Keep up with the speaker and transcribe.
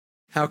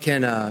How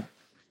can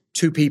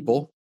two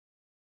people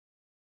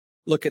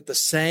look at the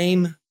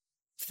same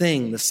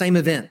thing, the same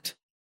event,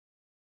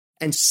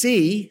 and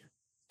see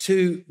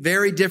two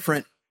very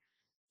different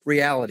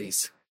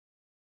realities?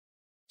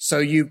 So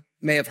you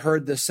may have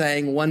heard the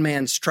saying, one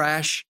man's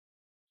trash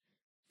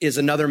is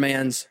another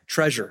man's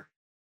treasure.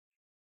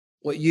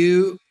 What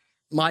you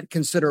might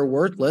consider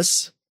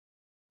worthless,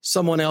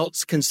 someone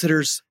else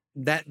considers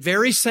that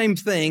very same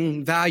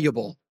thing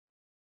valuable.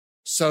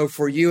 So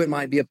for you, it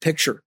might be a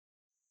picture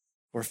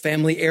or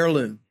family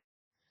heirloom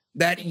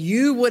that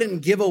you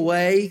wouldn't give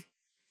away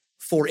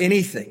for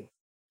anything.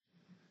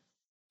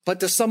 But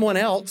to someone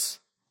else,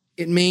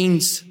 it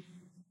means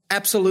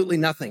absolutely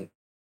nothing.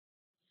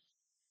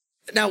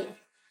 Now,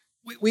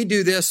 we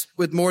do this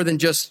with more than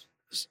just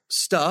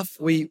stuff.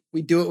 We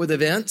do it with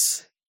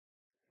events.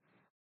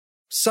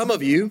 Some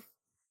of you,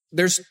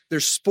 there's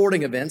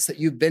sporting events that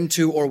you've been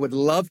to or would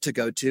love to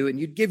go to, and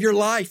you'd give your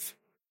life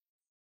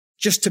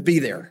just to be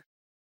there.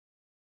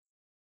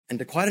 And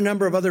to quite a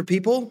number of other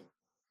people,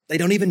 they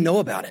don't even know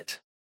about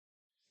it.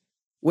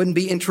 Wouldn't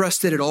be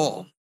interested at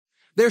all.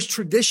 There's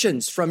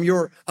traditions from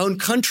your own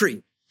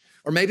country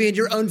or maybe in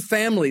your own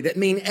family that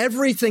mean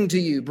everything to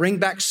you, bring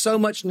back so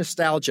much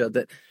nostalgia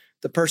that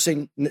the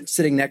person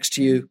sitting next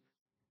to you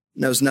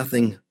knows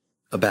nothing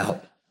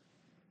about.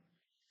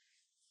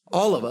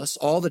 All of us,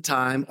 all the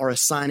time, are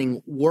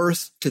assigning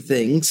worth to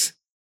things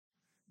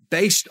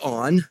based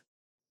on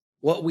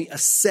what we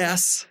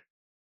assess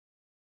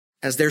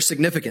as their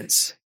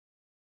significance.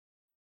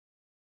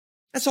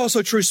 That's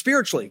also true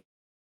spiritually.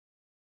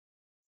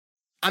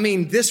 I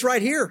mean, this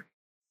right here,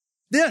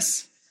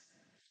 this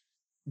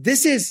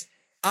is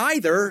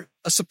either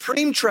a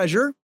supreme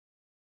treasure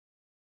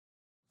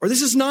or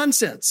this is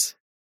nonsense.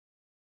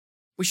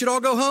 We should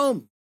all go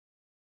home.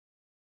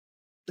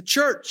 The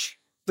church,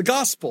 the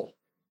gospel,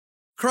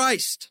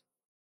 Christ.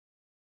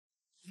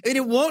 And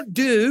it won't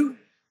do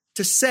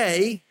to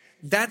say,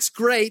 that's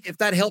great if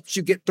that helps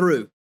you get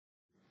through.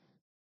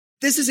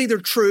 This is either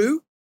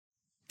true,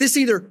 this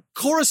either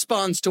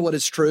corresponds to what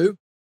is true,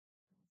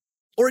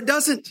 or it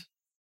doesn't.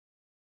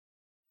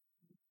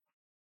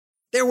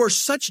 There were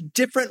such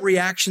different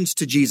reactions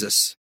to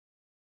Jesus.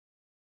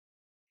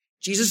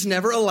 Jesus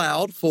never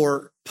allowed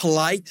for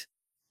polite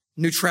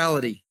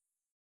neutrality.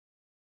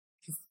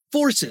 He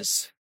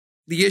forces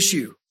the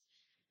issue.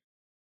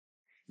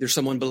 Either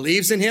someone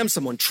believes in him,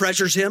 someone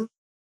treasures him,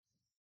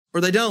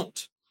 or they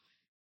don't.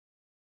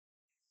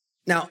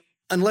 Now,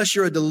 unless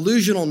you're a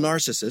delusional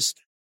narcissist,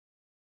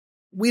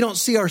 we don't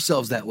see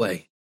ourselves that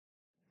way.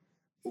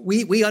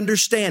 We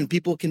understand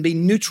people can be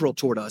neutral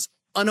toward us,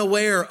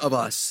 unaware of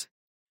us,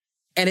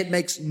 and it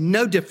makes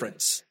no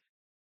difference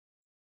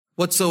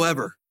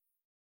whatsoever.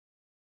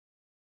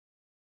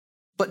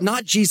 But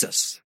not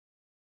Jesus.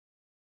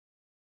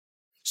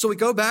 So we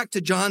go back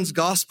to John's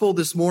gospel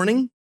this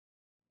morning.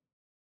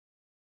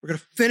 We're going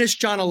to finish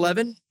John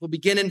 11. We'll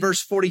begin in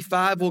verse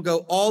 45. We'll go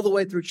all the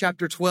way through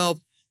chapter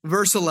 12,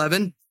 verse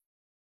 11.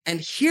 And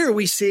here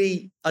we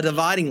see a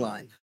dividing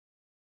line.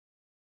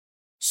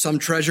 Some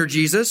treasure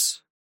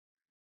Jesus.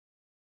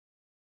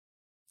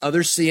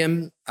 Others see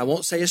him, I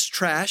won't say as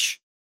trash,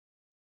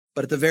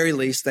 but at the very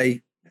least,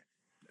 they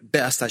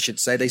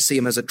see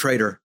him as a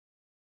traitor.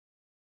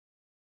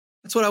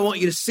 That's what I want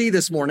you to see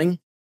this morning.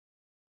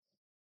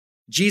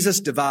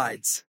 Jesus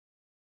divides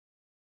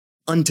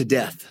unto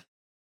death.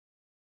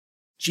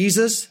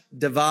 Jesus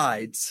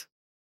divides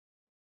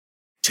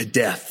to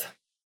death.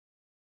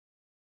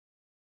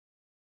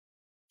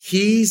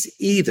 He's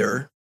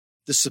either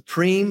the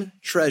supreme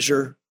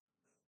treasure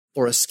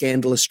or a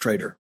scandalous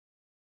traitor.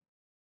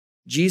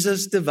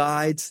 Jesus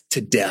divides to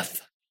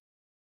death.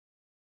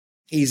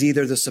 He's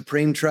either the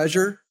supreme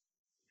treasure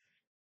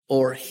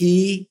or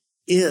he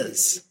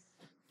is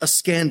a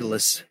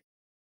scandalous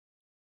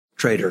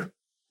traitor.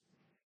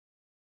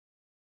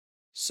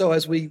 So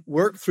as we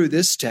work through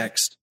this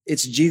text,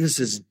 it's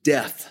Jesus'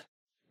 death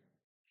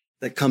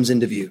that comes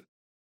into view.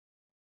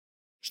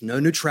 There's no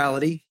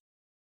neutrality.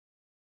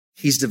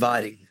 He's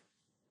dividing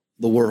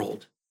the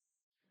world.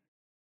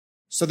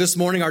 So this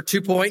morning, our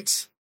 2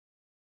 points: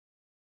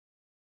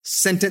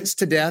 sentenced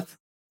to death,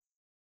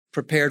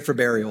 prepared for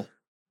burial.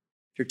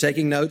 If you're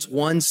taking notes,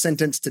 1,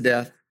 sentenced to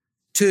death.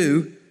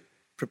 2,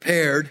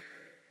 prepared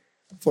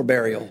for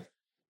burial.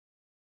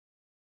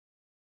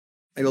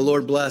 May the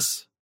Lord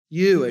bless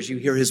you as you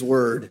hear his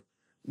word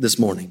this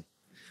morning.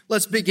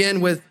 Let's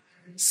begin with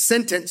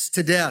sentenced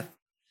to death.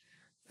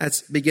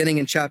 That's beginning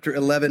in chapter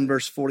 11,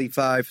 verse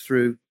 45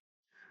 through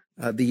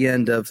the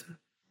end of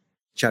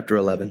chapter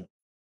 11.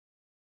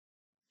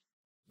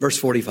 Verse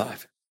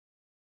 45.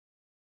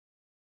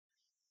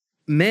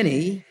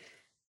 Many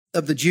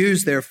of the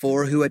Jews,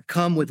 therefore, who had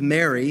come with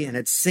Mary and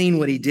had seen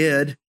what he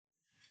did,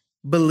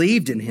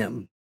 believed in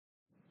him.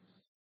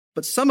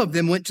 But some of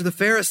them went to the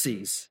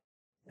Pharisees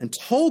and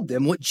told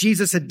them what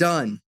Jesus had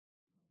done.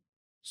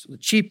 So the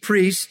chief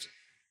priest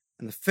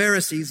and the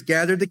Pharisees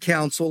gathered the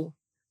council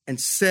and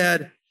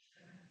said,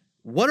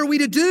 "What are we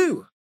to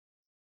do?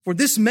 For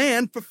this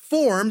man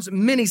performs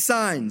many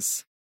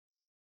signs.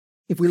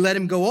 If we let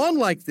him go on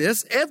like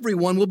this,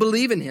 everyone will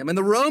believe in him, and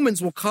the Romans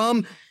will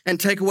come and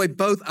take away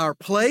both our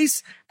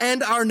place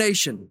and our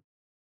nation.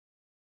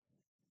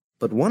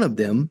 But one of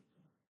them,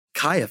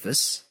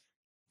 Caiaphas,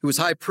 who was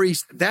high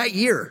priest that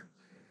year,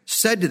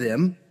 said to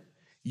them,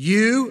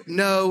 "You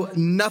know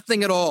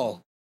nothing at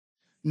all,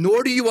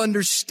 nor do you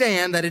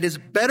understand that it is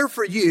better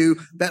for you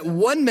that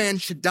one man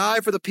should die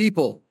for the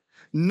people,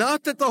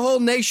 not that the whole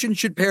nation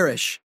should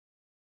perish."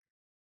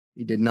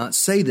 He did not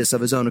say this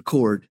of his own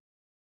accord.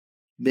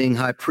 Being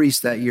high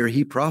priest that year,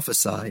 he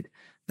prophesied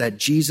that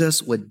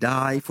Jesus would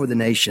die for the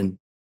nation,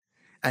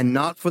 and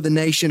not for the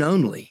nation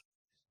only,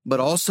 but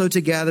also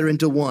to gather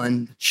into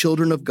one the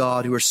children of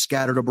God who are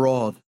scattered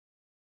abroad.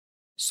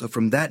 So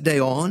from that day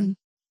on,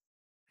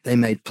 they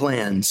made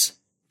plans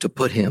to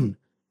put him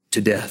to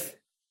death.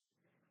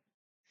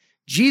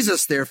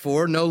 Jesus,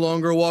 therefore, no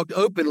longer walked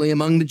openly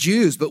among the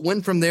Jews, but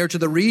went from there to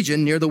the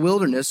region near the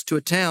wilderness to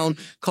a town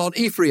called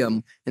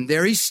Ephraim, and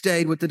there he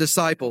stayed with the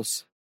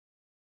disciples.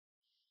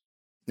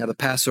 Now the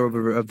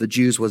Passover of the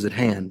Jews was at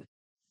hand,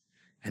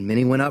 and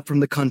many went up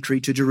from the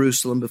country to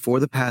Jerusalem before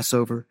the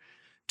Passover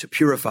to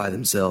purify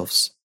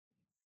themselves.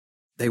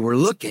 They were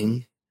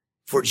looking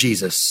for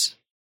Jesus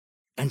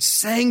and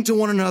saying to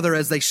one another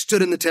as they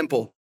stood in the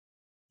temple,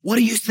 "What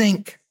do you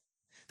think?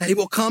 That he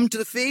will come to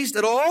the feast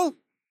at all?"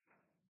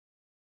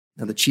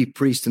 Now the chief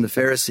priests and the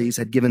Pharisees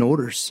had given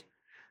orders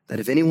that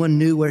if anyone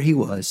knew where he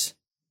was,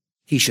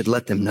 he should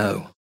let them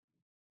know,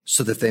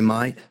 so that they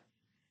might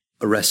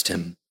arrest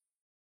him.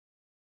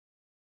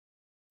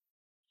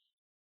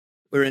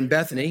 We're in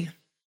Bethany,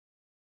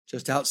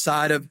 just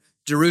outside of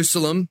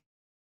Jerusalem.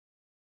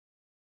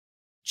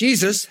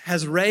 Jesus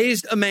has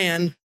raised a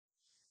man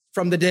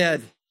from the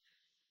dead,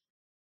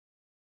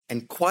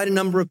 and quite a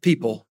number of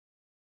people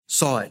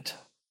saw it.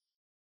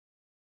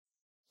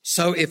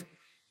 So if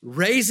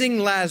raising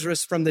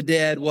Lazarus from the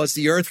dead was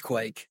the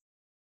earthquake,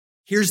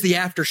 here's the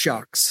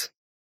aftershocks.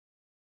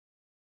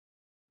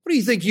 What do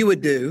you think you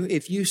would do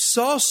if you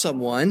saw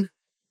someone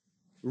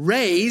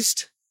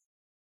raised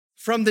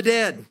from the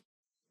dead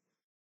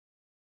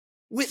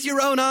with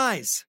your own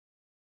eyes?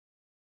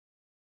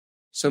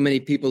 So many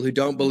people who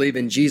don't believe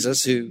in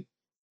Jesus, who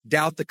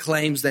doubt the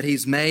claims that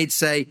he's made,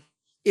 say,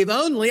 if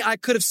only I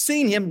could have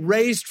seen him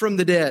raised from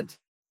the dead.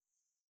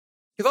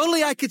 If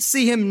only I could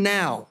see him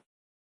now.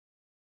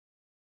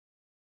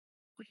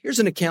 Well, here's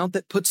an account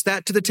that puts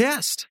that to the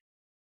test.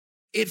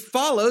 It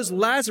follows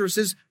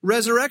Lazarus'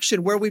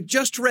 resurrection, where we've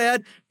just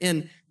read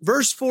in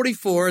verse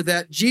 44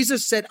 that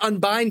Jesus said,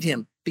 "Unbind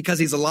him because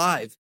he's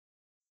alive,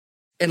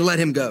 and let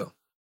him go."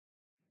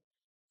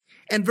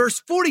 And verse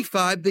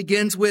 45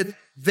 begins with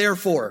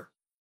 "therefore."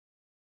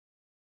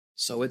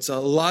 So it's a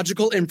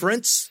logical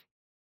inference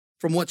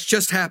from what's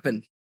just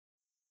happened.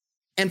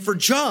 And for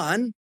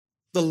John,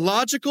 the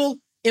logical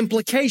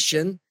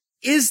implication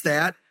is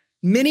that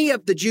many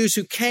of the Jews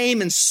who came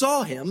and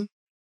saw him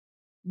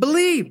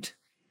believed.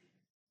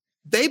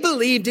 They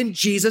believed in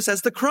Jesus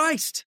as the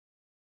Christ,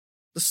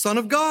 the Son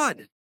of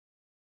God.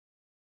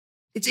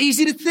 It's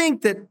easy to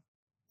think that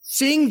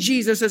seeing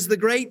Jesus as the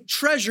great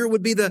treasure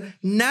would be the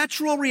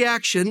natural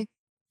reaction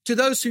to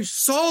those who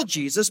saw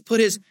Jesus put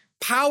his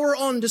power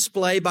on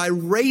display by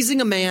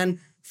raising a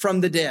man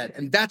from the dead.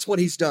 And that's what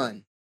he's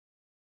done.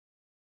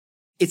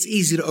 It's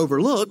easy to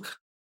overlook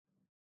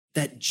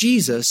that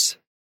Jesus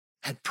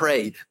had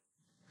prayed.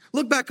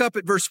 Look back up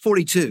at verse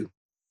 42.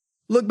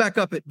 Look back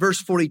up at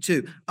verse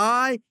 42.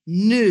 "I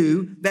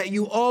knew that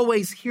you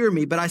always hear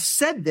me, but I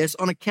said this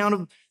on account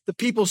of the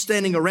people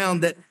standing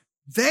around, that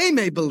they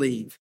may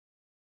believe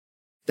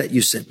that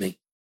you sent me."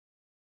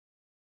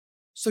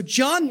 So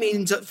John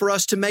means for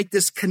us to make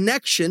this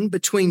connection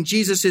between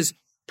Jesus'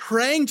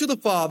 praying to the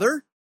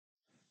Father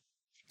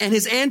and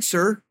his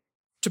answer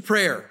to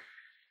prayer.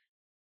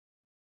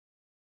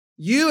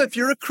 You, if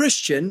you're a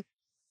Christian,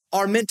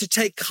 are meant to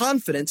take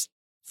confidence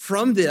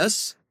from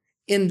this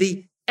in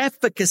the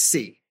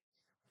efficacy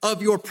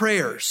of your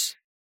prayers.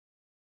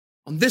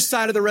 On this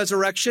side of the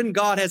resurrection,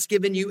 God has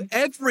given you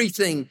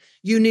everything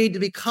you need to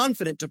be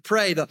confident to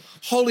pray. The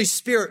Holy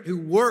Spirit who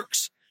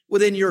works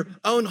within your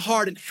own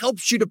heart and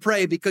helps you to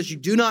pray because you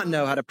do not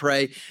know how to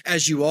pray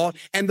as you ought.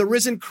 And the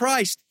risen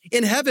Christ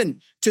in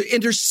heaven to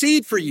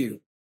intercede for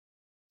you,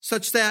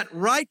 such that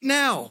right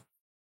now,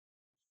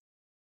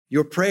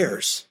 your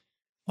prayers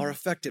are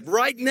effective.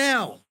 Right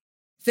now,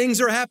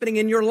 things are happening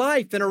in your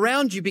life and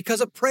around you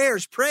because of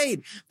prayers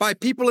prayed by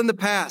people in the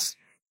past.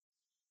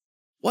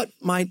 What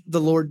might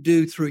the Lord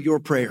do through your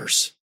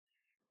prayers?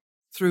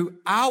 Through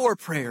our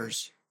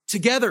prayers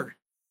together,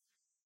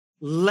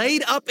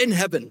 laid up in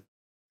heaven,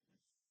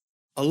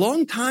 a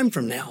long time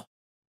from now,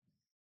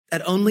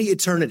 that only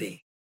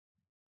eternity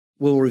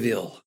will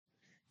reveal.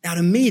 Now,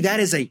 to me, that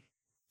is a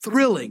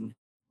thrilling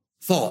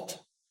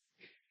thought.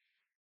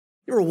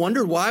 You ever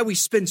wondered why we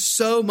spend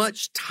so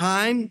much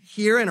time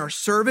here in our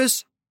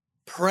service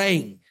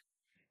praying?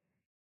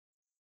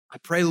 I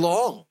pray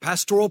long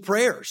pastoral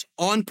prayers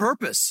on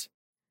purpose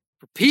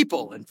for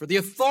people and for the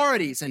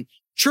authorities and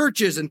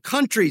churches and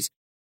countries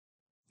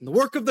and the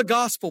work of the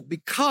gospel,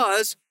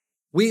 because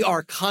we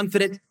are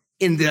confident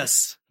in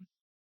this.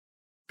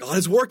 God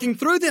is working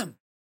through them.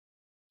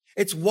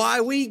 It's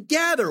why we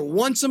gather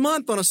once a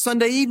month on a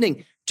Sunday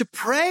evening to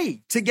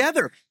pray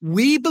together.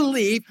 We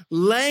believe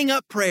laying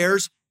up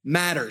prayers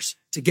matters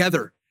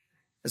together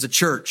as a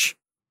church.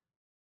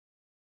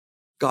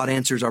 God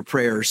answers our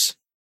prayers.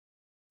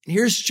 And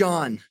here's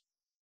John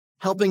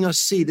helping us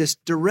see this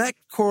direct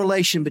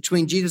correlation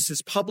between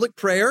Jesus' public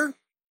prayer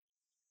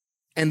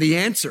and the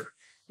answer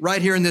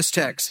right here in this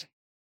text.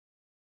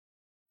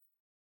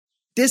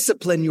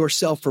 Discipline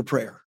yourself for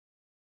prayer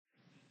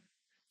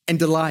and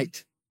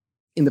delight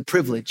in the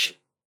privilege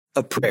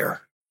of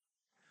prayer.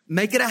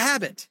 Make it a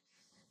habit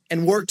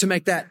and work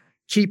to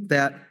keep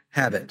that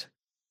habit.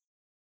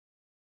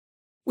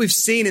 We've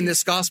seen in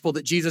this gospel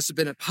that Jesus has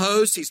been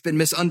opposed, he's been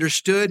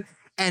misunderstood,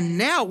 and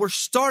now we're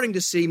starting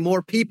to see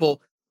more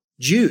people,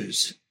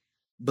 Jews,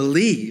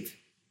 believe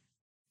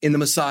in the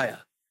Messiah.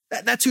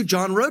 That's who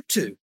John wrote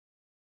to.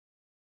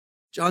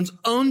 John's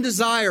own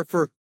desire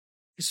for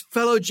his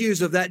fellow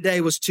Jews of that day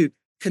was to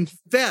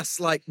confess,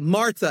 like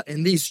Martha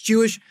and these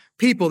Jewish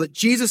people, that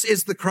Jesus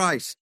is the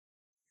Christ.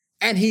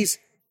 And he's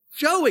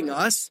showing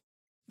us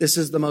this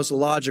is the most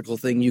logical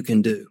thing you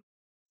can do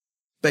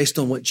based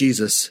on what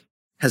Jesus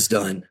has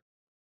done.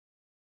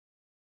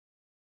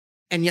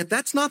 And yet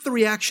that's not the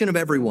reaction of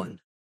everyone.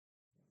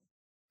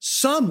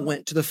 Some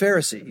went to the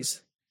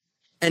Pharisees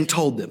and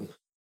told them.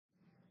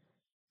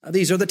 Now,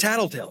 these are the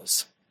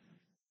tattletales.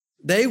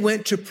 They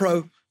went to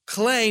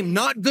proclaim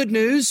not good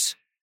news,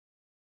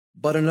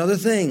 but another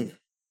thing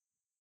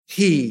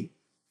he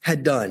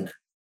had done.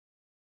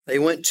 They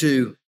went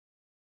to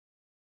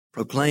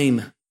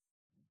proclaim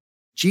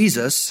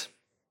Jesus,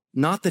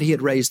 not that he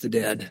had raised the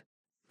dead,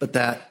 but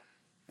that,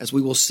 as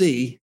we will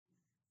see,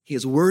 he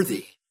is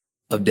worthy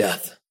of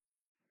death.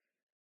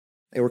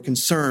 They were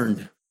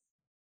concerned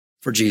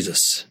for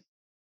Jesus.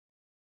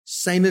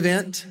 Same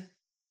event,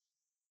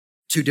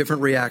 two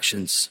different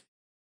reactions.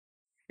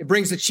 It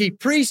brings the chief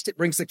priest, it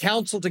brings the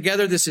council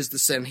together. This is the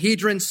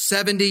Sanhedrin,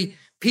 70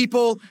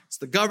 people. It's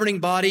the governing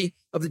body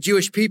of the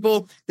Jewish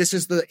people. This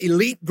is the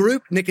elite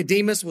group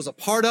Nicodemus was a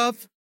part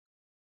of.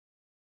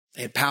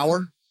 They had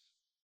power.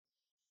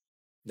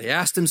 They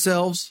asked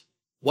themselves,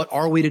 what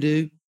are we to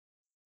do?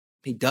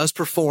 He does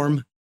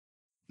perform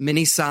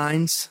many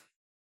signs.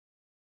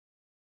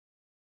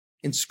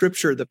 In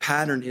Scripture, the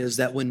pattern is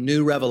that when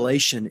new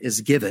revelation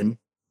is given,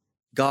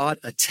 God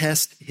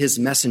attests his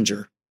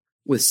messenger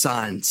with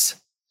signs.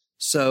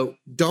 So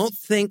don't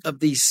think of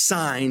these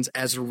signs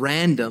as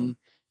random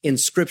in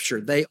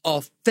Scripture. They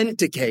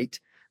authenticate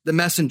the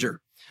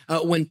messenger.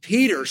 When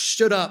Peter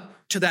stood up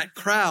to that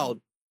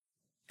crowd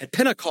at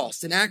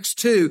Pentecost in Acts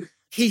 2,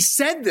 he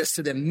said this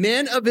to them,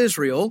 men of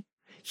Israel,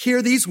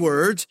 hear these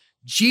words,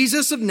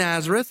 Jesus of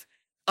Nazareth,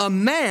 a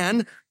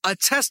man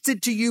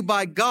attested to you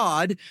by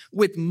God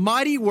with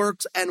mighty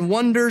works and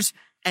wonders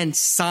and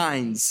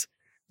signs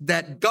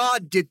that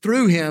God did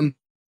through him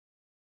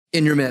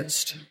in your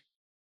midst.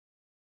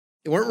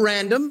 They weren't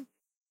random.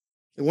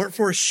 They weren't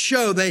for a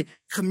show. They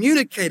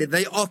communicated,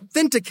 they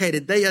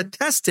authenticated, they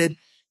attested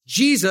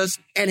Jesus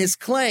and his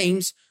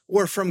claims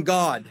were from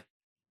God.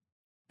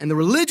 And the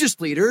religious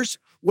leaders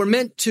were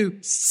meant to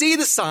see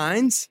the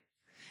signs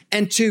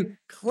and to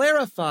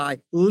clarify,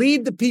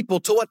 lead the people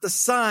to what the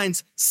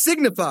signs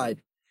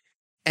signified.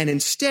 And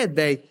instead,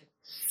 they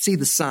see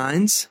the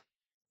signs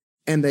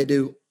and they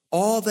do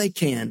all they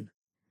can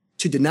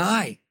to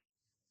deny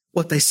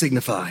what they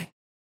signify.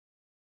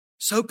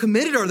 So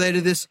committed are they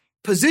to this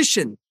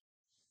position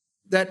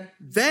that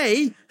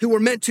they, who were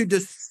meant to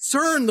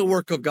discern the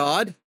work of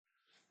God,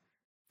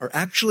 are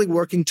actually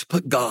working to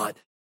put God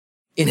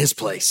in his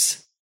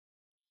place.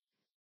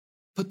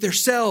 Put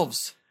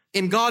themselves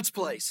in God's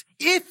place.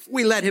 If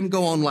we let him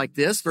go on like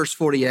this, verse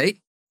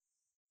 48,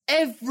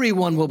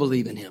 everyone will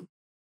believe in him.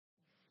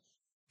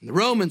 And the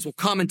Romans will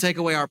come and take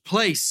away our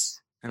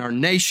place and our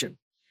nation.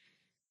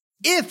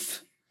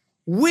 If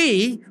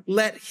we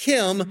let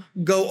him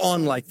go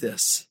on like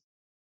this,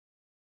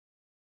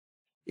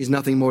 he's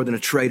nothing more than a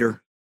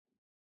traitor.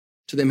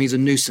 To them, he's a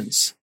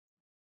nuisance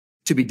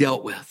to be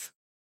dealt with.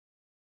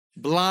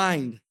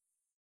 Blind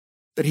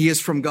that he is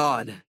from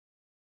God.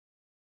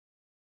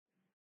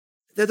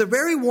 They're the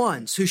very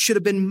ones who should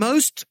have been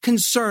most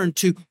concerned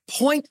to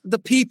point the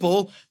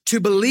people to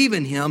believe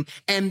in him.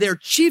 And their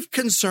chief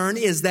concern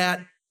is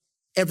that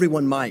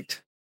everyone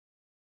might.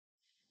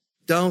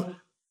 Don't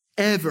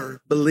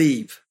ever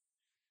believe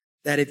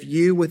that if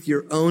you with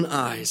your own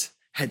eyes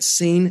had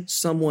seen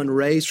someone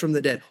raised from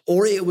the dead,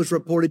 or it was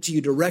reported to you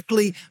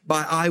directly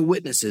by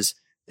eyewitnesses,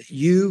 that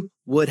you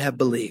would have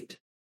believed.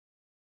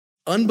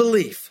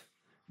 Unbelief,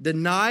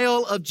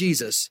 denial of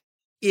Jesus,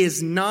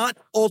 is not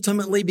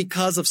ultimately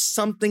because of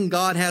something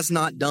God has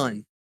not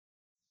done.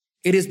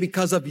 It is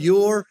because of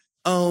your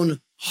own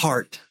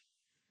heart.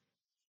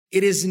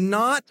 It is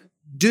not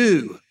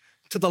due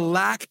to the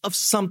lack of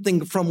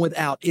something from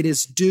without. It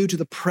is due to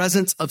the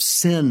presence of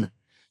sin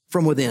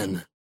from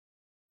within.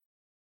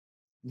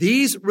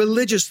 These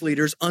religious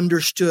leaders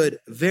understood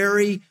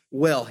very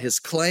well his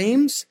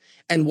claims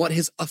and what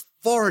his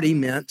authority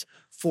meant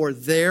for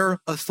their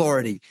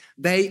authority.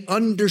 They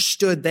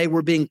understood they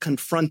were being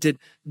confronted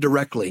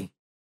directly.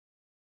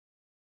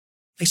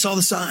 They saw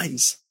the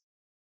signs.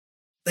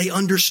 They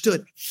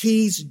understood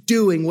he's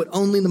doing what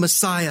only the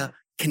Messiah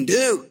can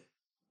do.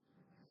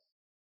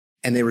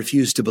 And they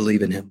refused to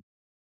believe in him.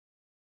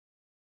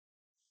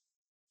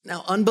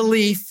 Now,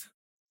 unbelief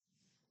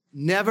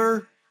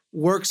never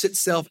works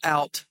itself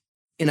out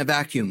in a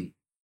vacuum.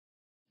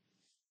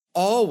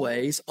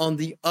 Always on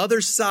the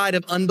other side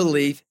of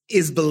unbelief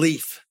is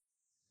belief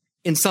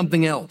in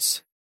something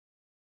else.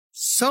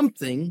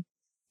 Something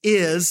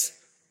is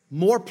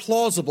more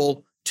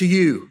plausible to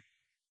you.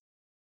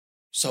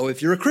 So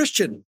if you're a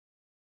Christian,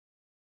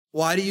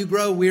 why do you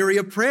grow weary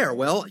of prayer?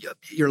 Well,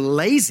 you're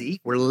lazy.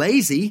 We're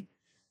lazy.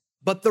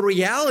 But the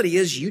reality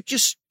is you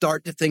just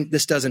start to think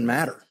this doesn't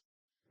matter.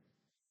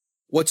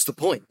 What's the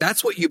point?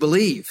 That's what you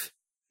believe.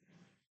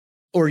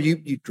 Or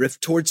you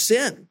drift towards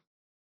sin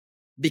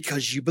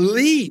because you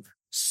believe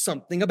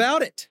something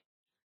about it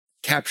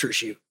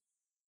captures you,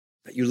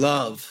 that you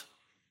love,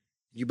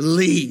 you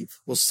believe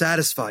will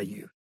satisfy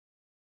you.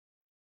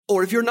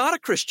 Or if you're not a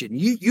Christian,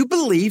 you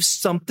believe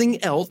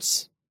something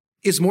else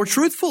is more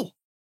truthful.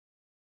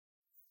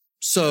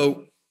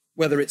 So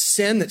whether it's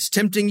sin that's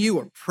tempting you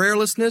or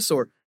prayerlessness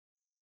or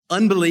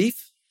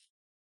unbelief,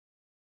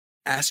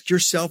 ask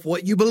yourself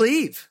what you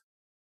believe.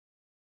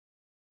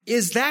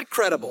 Is that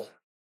credible?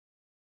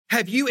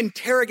 Have you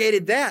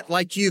interrogated that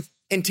like you've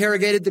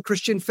interrogated the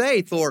Christian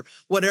faith or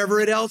whatever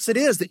else it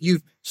is that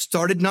you've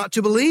started not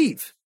to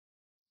believe?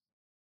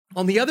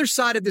 On the other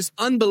side of this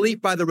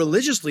unbelief by the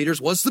religious leaders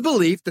was the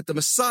belief that the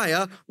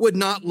Messiah would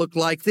not look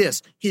like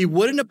this. He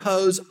wouldn't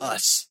oppose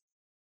us.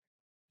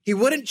 He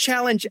wouldn't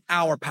challenge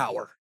our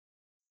power.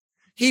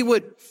 He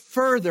would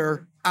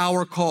further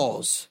our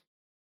cause.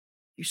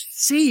 You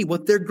see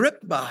what they're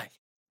gripped by.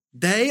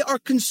 They are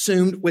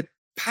consumed with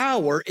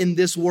power in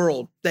this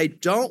world. They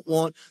don't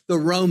want the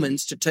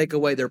Romans to take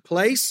away their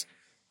place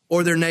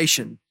or their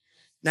nation.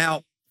 Now,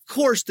 of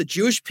course, the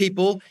Jewish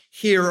people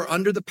here are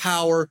under the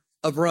power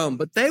of Rome,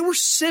 but they were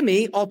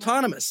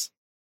semi-autonomous,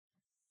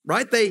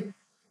 right? They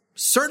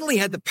certainly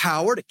had the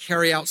power to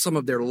carry out some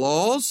of their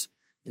laws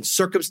in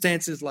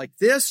circumstances like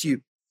this.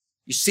 You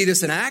see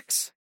this in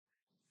Acts,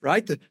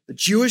 right? The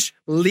Jewish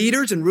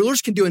leaders and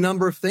rulers can do a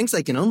number of things.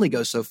 They can only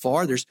go so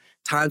far. There's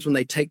times when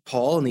they take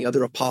Paul and the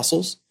other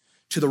apostles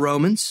to the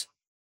Romans.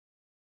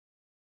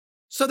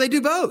 So they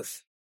do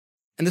both.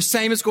 And the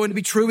same is going to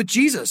be true with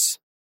Jesus.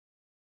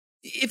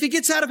 If he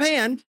gets out of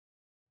hand,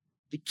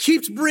 if he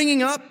keeps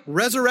bringing up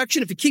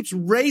resurrection, if he keeps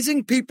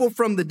raising people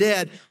from the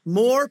dead,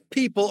 more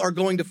people are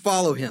going to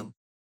follow him.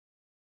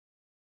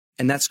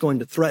 And that's going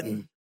to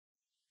threaten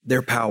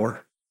their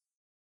power.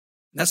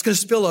 That's going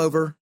to spill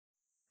over,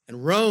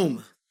 and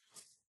Rome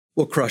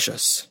will crush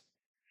us.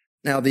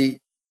 Now, the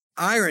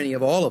irony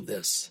of all of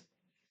this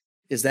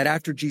is that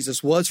after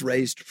Jesus was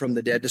raised from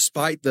the dead,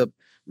 despite the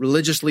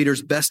religious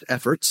leaders' best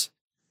efforts,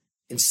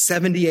 in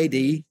 70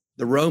 AD,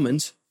 the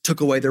Romans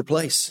took away their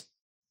place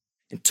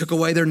and took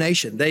away their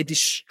nation. They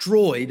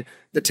destroyed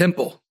the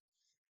temple.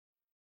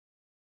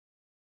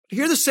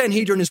 Here the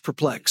Sanhedrin is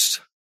perplexed.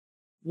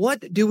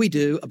 What do we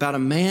do about a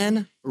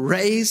man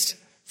raised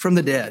from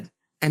the dead?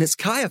 And it's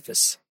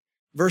Caiaphas.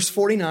 Verse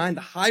 49,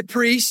 the high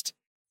priest,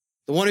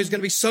 the one who's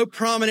going to be so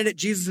prominent at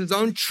Jesus'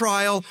 own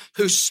trial,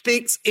 who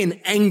speaks in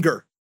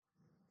anger.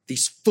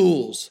 These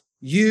fools,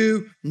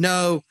 you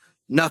know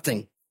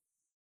nothing.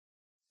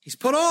 He's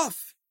put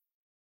off.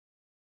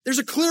 There's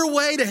a clear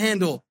way to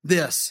handle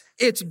this.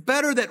 It's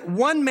better that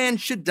one man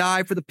should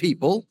die for the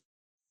people,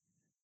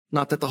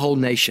 not that the whole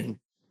nation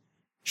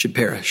should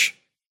perish.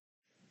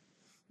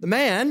 The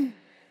man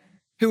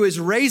who is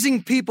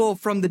raising people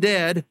from the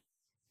dead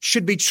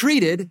should be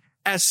treated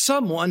as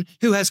someone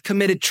who has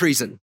committed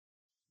treason.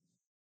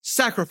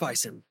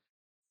 Sacrifice him.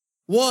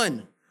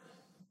 One,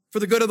 for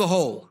the good of the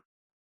whole.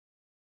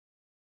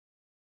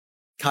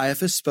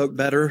 Caiaphas spoke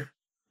better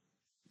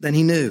than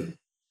he knew.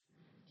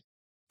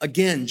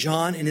 Again,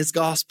 John in his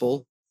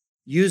gospel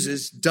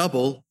uses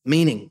double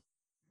meaning.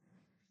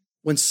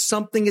 When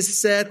something is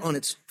said on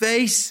its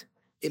face,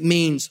 it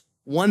means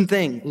one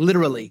thing,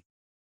 literally.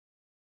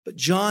 But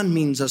John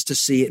means us to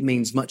see it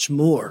means much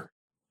more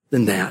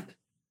than that.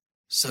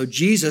 So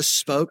Jesus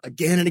spoke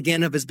again and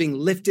again of his being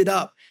lifted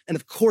up. And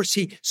of course,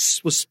 he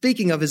was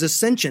speaking of his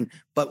ascension.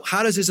 But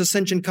how does his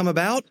ascension come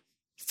about?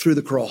 Through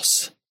the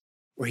cross,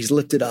 where he's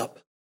lifted up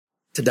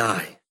to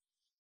die.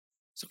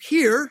 So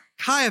here,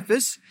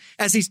 Caiaphas,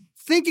 as he's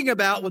thinking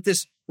about what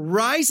this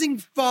rising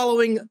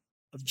following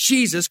of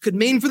Jesus could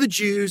mean for the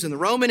Jews and the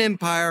Roman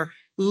Empire,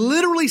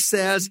 literally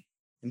says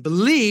and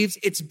believes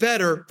it's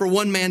better for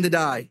one man to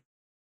die.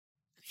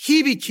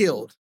 He be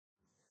killed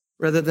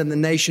rather than the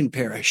nation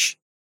perish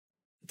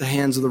at the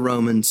hands of the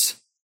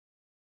Romans.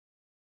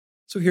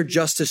 So here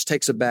justice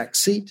takes a back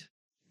seat,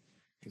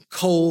 and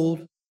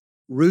cold,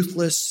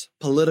 ruthless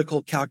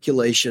political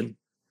calculation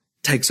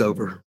takes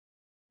over.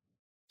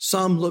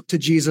 Some look to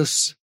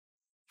Jesus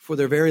for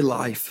their very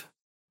life.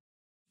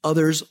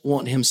 Others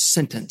want him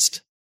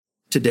sentenced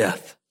to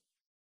death.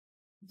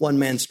 One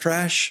man's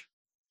trash,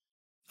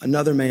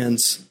 another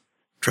man's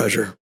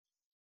treasure.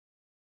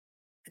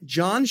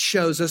 John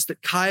shows us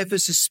that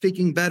Caiaphas is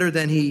speaking better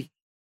than he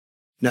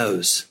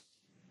knows.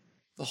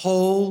 The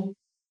whole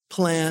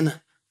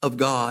plan of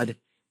God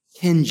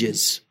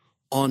hinges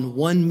on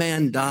one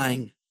man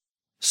dying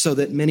so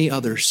that many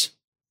others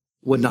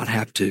would not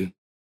have to.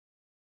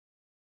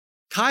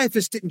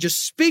 Caiaphas didn't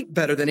just speak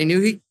better than he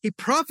knew, he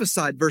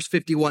prophesied, verse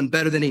 51,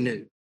 better than he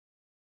knew.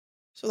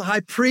 So the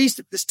high priest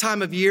at this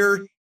time of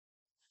year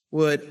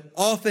would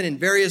often in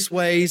various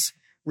ways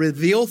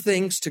reveal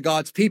things to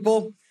God's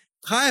people.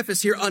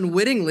 Caiaphas here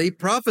unwittingly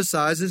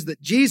prophesizes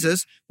that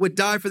Jesus would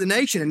die for the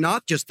nation, and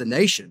not just the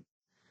nation,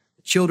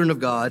 the children of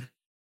God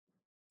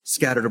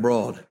scattered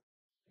abroad.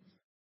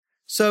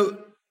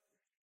 So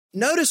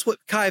notice what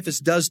Caiaphas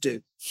does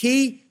do.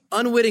 He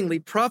unwittingly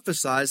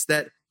prophesies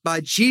that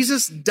by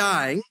Jesus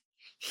dying,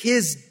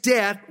 his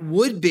death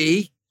would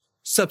be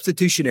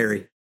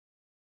substitutionary.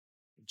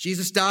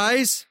 Jesus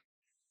dies,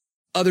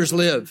 others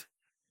live.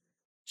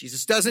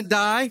 Jesus doesn't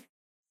die,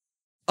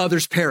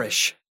 others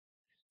perish.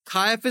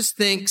 Caiaphas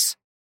thinks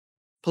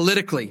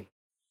politically.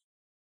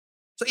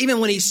 So even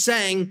when he's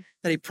saying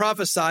that he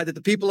prophesied that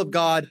the people of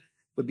God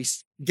would be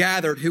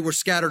gathered who were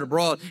scattered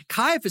abroad,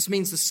 Caiaphas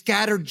means the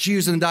scattered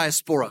Jews in the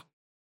diaspora.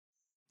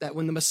 That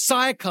when the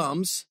Messiah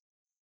comes,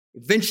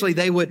 eventually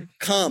they would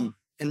come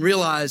and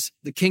realize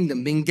the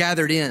kingdom being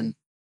gathered in.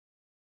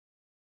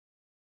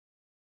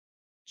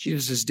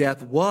 Jesus'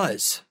 death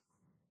was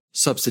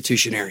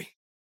substitutionary,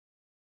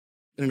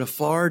 but in a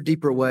far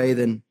deeper way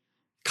than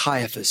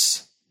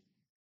Caiaphas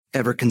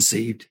ever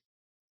conceived.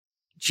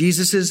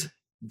 Jesus'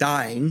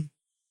 dying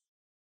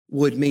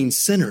would mean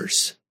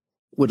sinners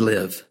would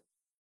live.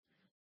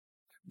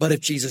 But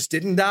if Jesus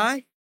didn't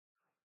die,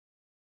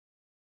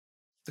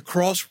 the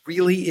cross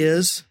really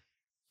is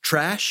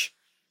trash,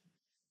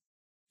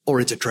 or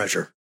it's a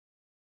treasure.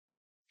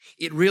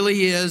 It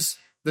really is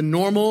the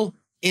normal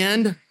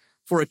end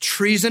for a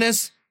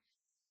treasonous,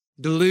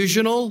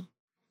 delusional,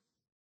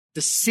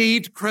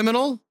 deceived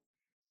criminal,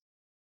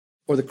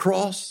 or the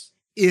cross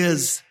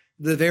is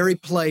the very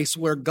place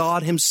where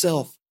God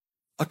himself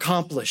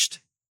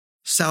accomplished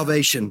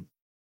salvation.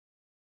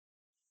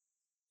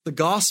 The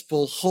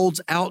gospel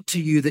holds out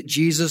to you that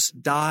Jesus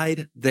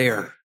died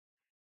there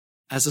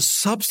as a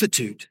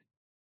substitute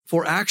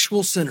for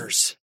actual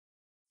sinners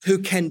who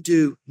can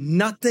do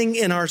nothing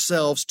in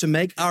ourselves to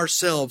make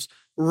ourselves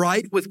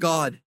right with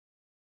God.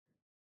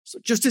 So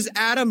just as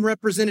Adam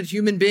represented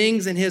human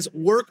beings in his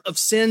work of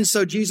sin,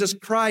 so Jesus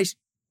Christ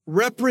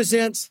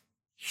represents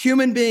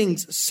human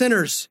beings,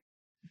 sinners,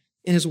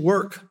 in his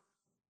work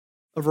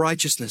of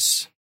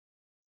righteousness.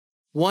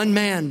 One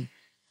man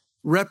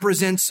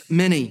represents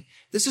many.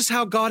 This is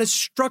how God has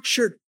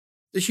structured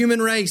the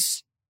human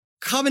race.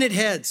 Covenant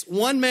heads.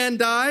 One man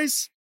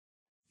dies,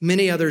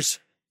 many others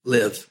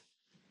live.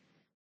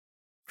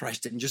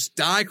 Christ didn't just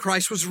die,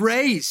 Christ was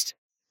raised.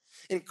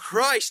 And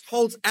Christ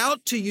holds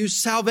out to you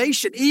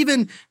salvation,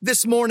 even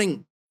this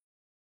morning.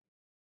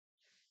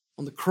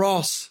 On the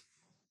cross,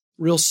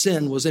 real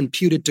sin was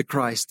imputed to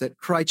Christ, that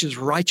Christ's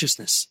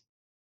righteousness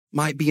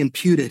might be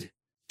imputed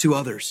to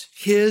others.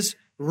 His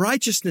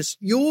righteousness,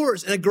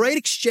 yours, in a great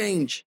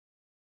exchange.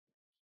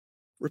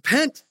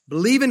 Repent,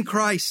 believe in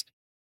Christ.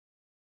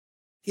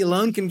 He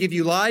alone can give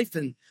you life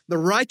and the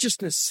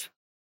righteousness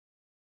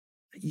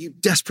that you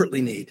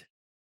desperately need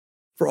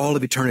for all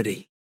of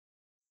eternity.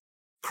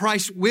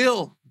 Christ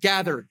will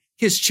gather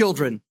his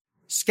children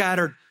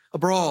scattered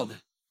abroad.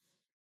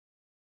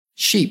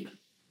 Sheep,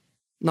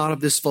 not of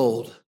this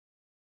fold,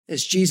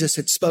 as Jesus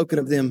had spoken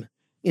of them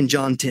in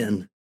John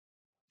 10.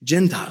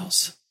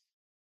 Gentiles.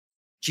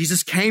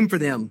 Jesus came for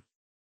them.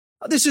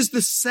 This is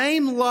the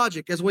same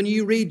logic as when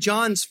you read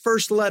John's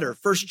first letter,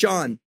 1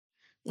 John,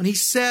 when he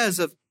says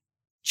of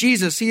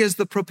Jesus, he is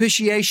the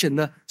propitiation,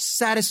 the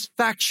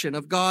satisfaction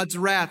of God's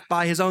wrath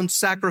by his own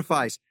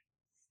sacrifice.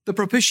 The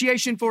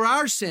propitiation for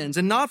our sins,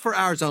 and not for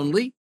ours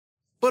only,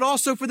 but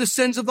also for the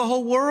sins of the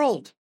whole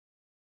world.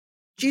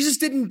 Jesus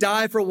didn't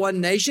die for one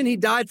nation. He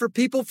died for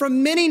people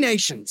from many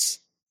nations.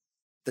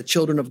 The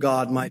children of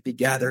God might be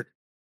gathered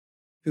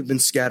who've been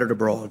scattered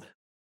abroad.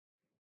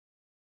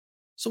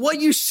 So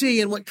what you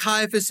see and what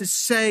Caiaphas is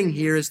saying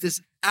here is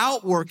this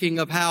outworking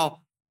of how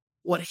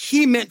what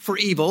he meant for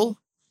evil,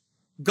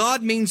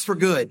 God means for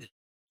good.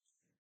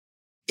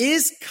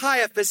 Is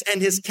Caiaphas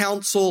and his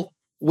council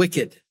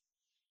wicked?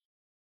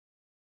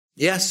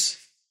 Yes.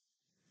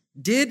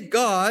 Did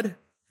God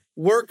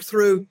work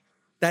through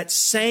that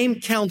same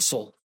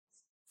counsel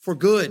for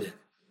good?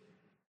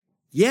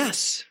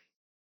 Yes.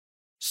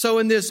 So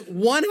in this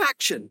one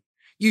action,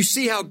 you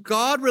see how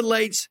God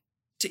relates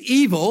to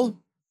evil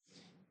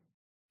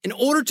in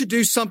order to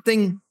do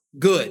something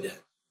good.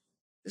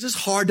 This is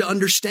hard to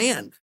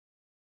understand,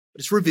 but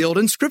it's revealed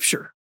in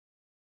Scripture.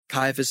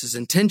 Caiaphas'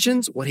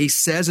 intentions, what he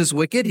says is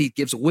wicked. He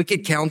gives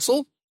wicked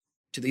counsel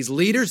to these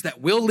leaders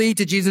that will lead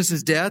to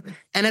Jesus' death.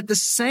 And at the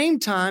same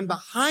time,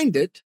 behind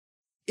it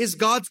is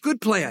God's good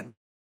plan,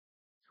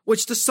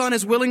 which the Son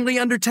has willingly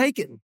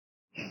undertaken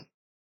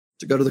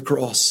to go to the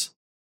cross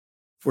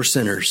for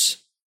sinners.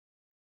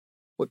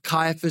 what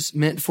Caiaphas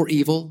meant for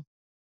evil,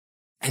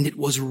 and it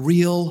was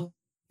real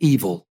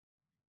evil.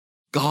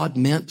 God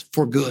meant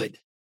for good,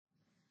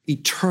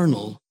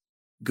 eternal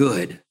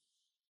good.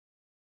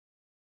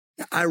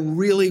 I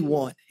really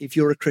want, if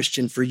you're a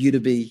Christian, for you to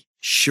be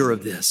sure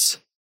of this.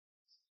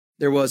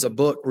 There was a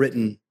book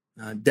written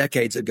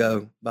decades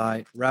ago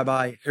by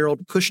Rabbi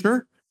Harold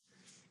Kushner.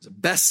 It's a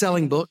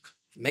best-selling book.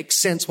 It makes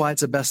sense why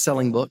it's a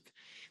best-selling book.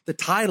 The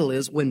title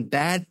is When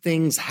Bad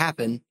Things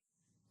Happen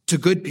to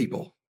Good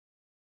People.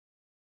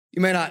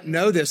 You may not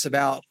know this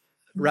about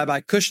Rabbi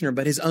Kushner,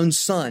 but his own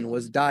son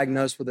was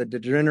diagnosed with a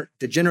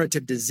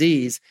degenerative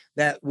disease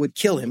that would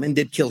kill him and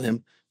did kill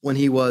him when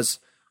he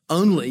was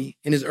only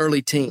in his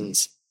early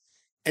teens.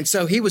 And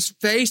so he was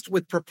faced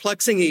with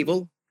perplexing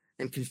evil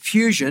and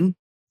confusion.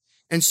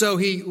 And so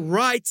he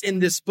writes in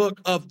this book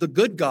of the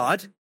good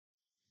God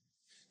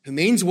who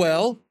means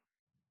well,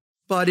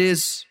 but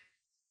is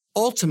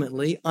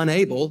ultimately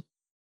unable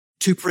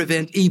to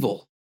prevent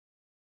evil.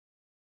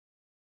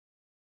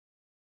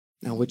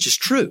 Now, which is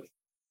true?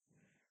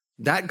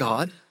 That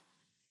God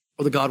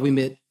or the God we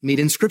meet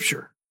in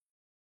Scripture?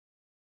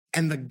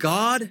 And the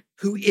God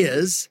who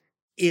is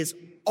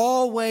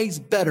always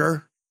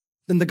better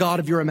than the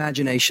God of your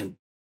imagination.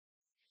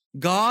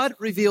 God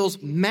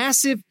reveals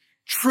massive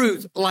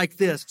truth like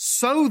this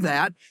so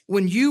that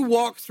when you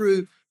walk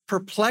through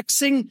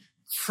perplexing,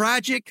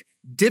 tragic,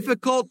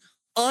 difficult,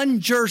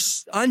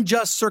 unjust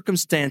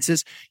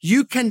circumstances,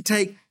 you can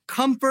take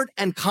comfort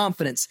and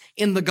confidence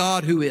in the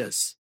God who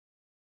is.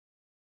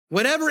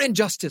 Whatever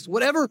injustice,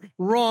 whatever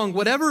wrong,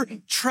 whatever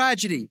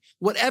tragedy,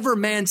 whatever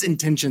man's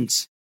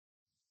intentions,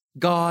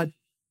 God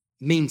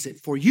means it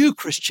for you,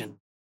 Christian,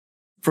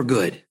 for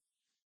good.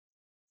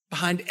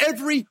 Behind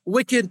every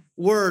wicked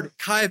word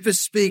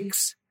Caiaphas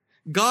speaks,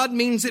 God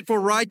means it for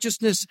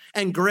righteousness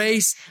and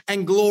grace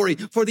and glory,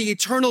 for the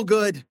eternal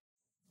good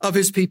of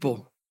his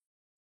people.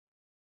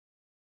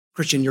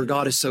 Christian, your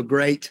God is so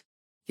great.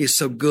 He is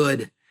so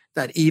good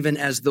that even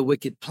as the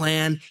wicked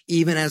plan,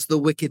 even as the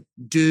wicked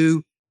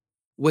do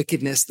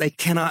wickedness, they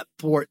cannot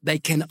thwart, they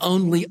can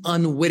only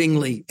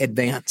unwittingly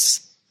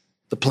advance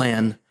the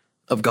plan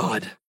of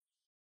God.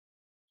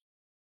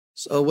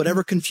 So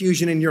whatever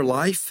confusion in your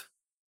life,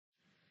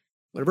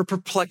 whatever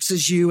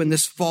perplexes you in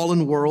this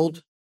fallen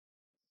world,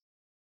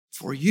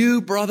 for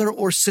you, brother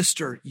or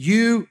sister,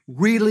 you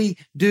really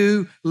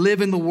do live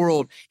in the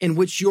world in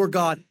which your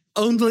God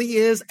only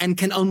is and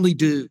can only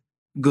do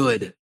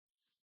good.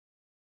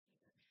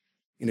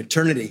 In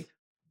eternity,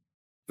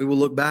 we will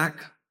look back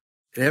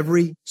at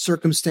every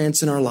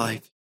circumstance in our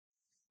life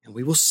and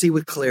we will see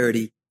with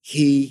clarity,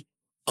 he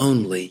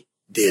only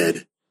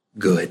did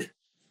good.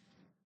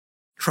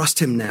 Trust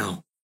him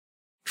now.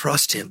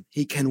 Trust him.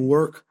 He can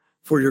work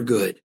for your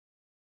good.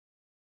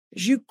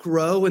 As you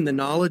grow in the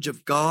knowledge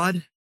of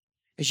God,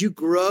 as you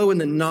grow in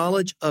the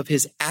knowledge of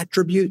his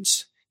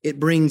attributes, it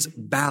brings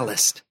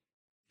ballast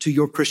to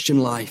your Christian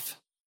life.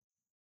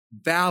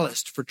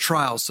 Ballast for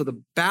trials. So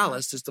the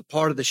ballast is the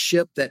part of the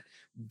ship that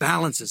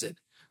balances it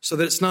so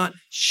that it's not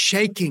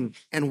shaking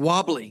and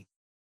wobbly.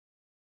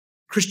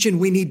 Christian,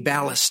 we need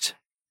ballast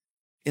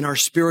in our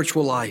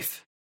spiritual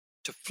life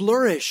to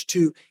flourish,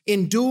 to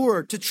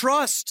endure, to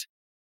trust.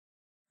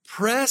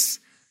 Press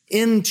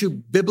into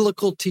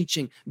biblical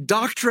teaching,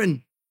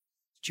 doctrine,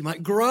 that you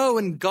might grow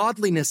in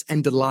godliness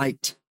and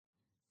delight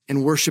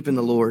and worship in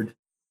the Lord.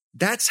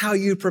 That's how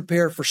you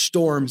prepare for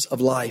storms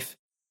of life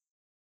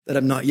that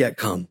have not yet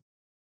come.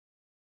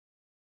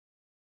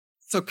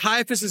 So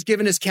Caiaphas is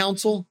given his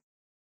counsel,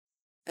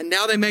 and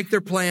now they make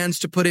their plans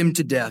to put him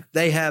to death.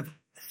 They have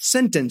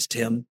sentenced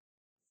him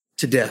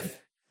to death.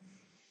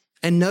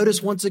 And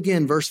notice once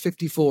again, verse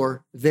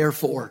 54,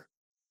 therefore.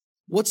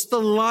 What's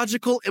the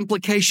logical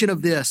implication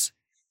of this?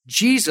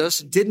 Jesus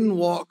didn't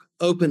walk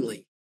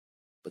openly,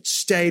 but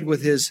stayed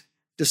with his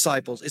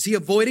disciples. Is he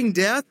avoiding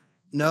death?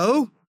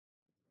 No.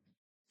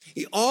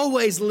 He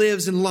always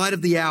lives in light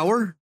of the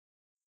hour.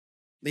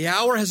 The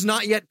hour has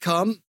not yet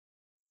come,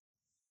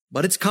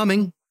 but it's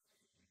coming.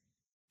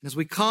 As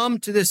we come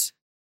to this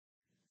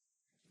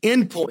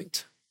end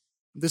point,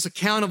 this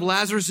account of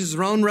Lazarus'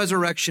 own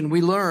resurrection,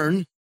 we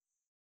learn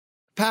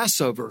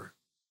Passover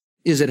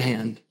is at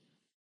hand.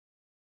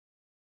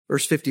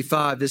 Verse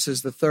 55, this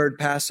is the third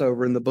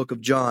Passover in the book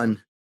of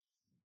John.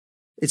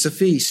 It's a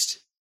feast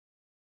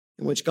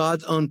in which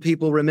God's own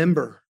people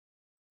remember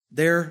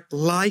their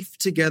life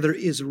together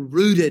is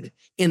rooted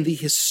in the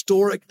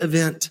historic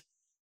event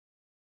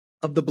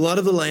of the blood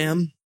of the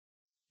Lamb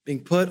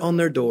being put on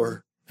their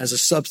door as a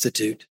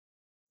substitute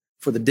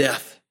for the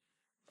death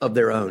of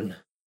their own.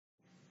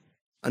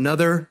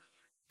 Another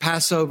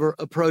Passover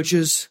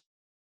approaches,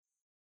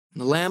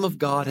 and the Lamb of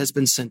God has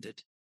been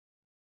sent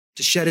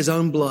to shed his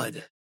own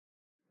blood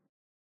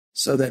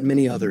so that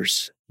many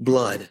others'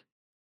 blood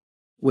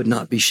would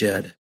not be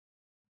shed.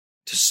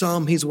 To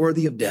some, he's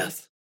worthy of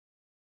death.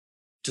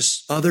 To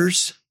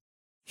others,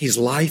 he's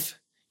life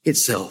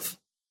itself.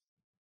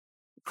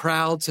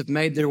 Crowds have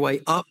made their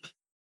way up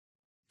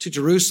to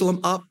Jerusalem,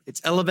 up.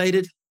 It's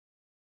elevated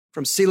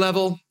from sea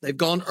level. They've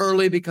gone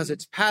early because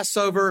it's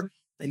Passover.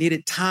 They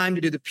needed time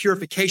to do the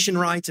purification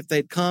rites if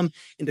they'd come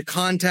into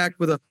contact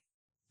with a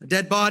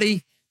dead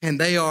body, and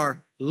they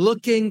are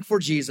looking for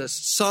Jesus,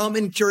 some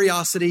in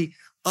curiosity,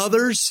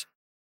 others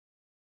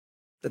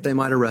that they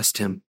might arrest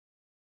him.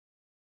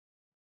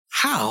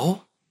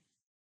 How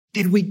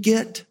did we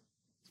get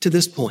to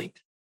this point?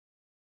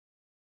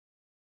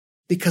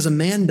 Because a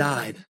man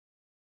died,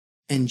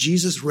 and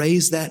Jesus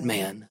raised that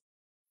man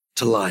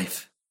to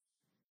life.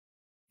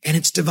 And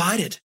it's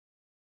divided.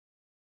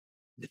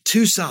 The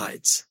two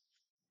sides.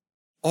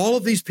 All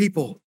of these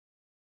people,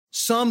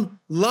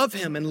 some love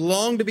him and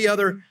long to be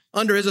under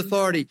his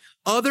authority.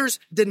 Others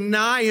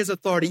deny his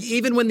authority,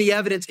 even when the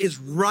evidence is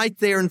right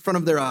there in front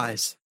of their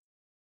eyes.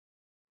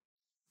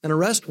 An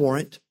arrest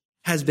warrant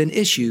has been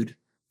issued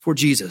for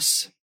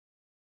Jesus.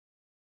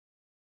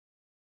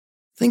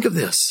 Think of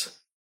this.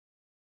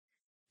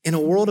 In a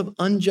world of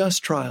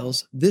unjust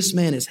trials, this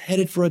man is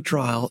headed for a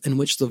trial in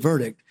which the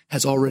verdict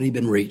has already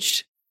been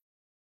reached.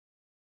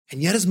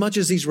 And yet, as much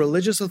as these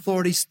religious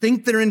authorities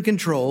think they're in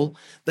control,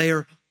 they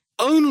are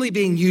only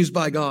being used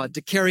by God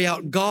to carry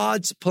out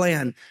God's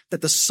plan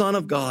that the Son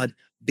of God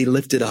be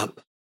lifted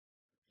up.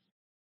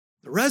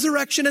 The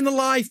resurrection and the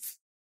life,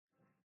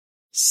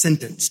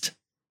 sentenced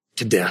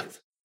to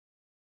death.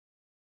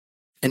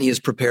 And he is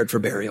prepared for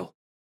burial.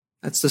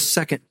 That's the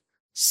second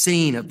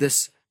scene of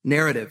this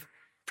narrative,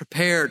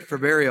 prepared for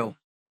burial.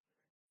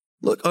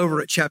 Look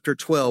over at chapter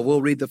 12.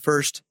 We'll read the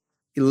first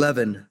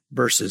 11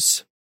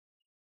 verses.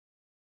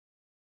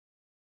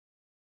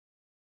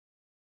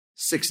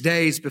 6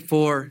 days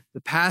before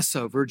the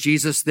Passover,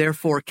 Jesus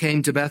therefore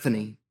came to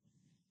Bethany,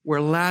 where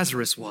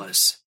Lazarus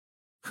was,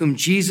 whom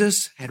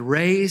Jesus had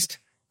raised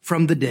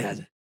from the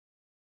dead.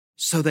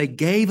 So they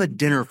gave a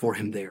dinner for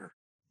him there.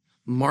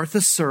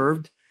 Martha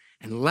served,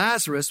 and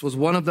Lazarus was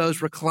one of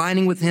those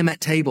reclining with him at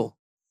table.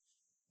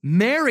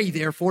 Mary,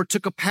 therefore,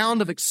 took a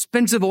pound of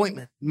expensive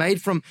ointment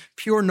made from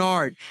pure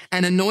nard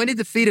and anointed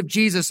the feet of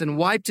Jesus and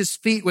wiped his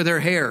feet with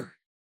her hair.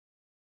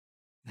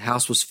 The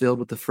house was filled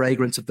with the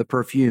fragrance of the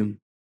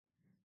perfume.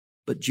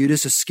 But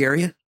Judas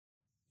Iscariot,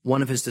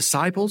 one of his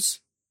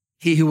disciples,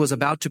 he who was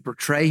about to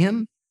betray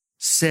him,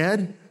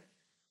 said,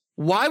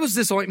 "Why was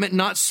this ointment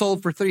not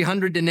sold for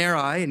 300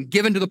 denarii and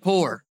given to the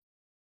poor?"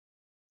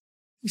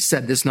 He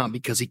said this not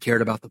because he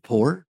cared about the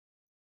poor,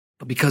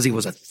 but because he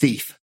was a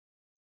thief.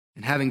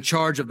 And having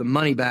charge of the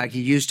money bag,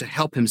 he used to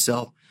help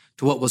himself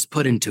to what was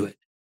put into it.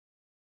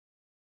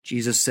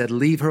 Jesus said,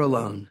 "Leave her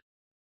alone,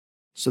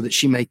 so that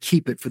she may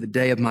keep it for the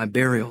day of my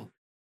burial.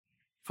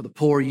 For the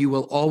poor you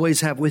will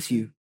always have with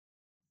you,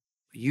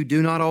 but you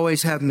do not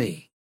always have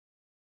me."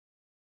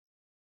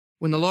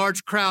 When the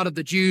large crowd of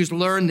the Jews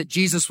learned that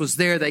Jesus was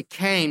there, they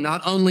came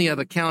not only on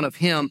account of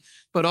him,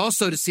 but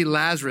also to see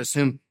Lazarus,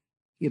 whom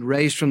he had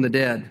raised from the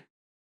dead.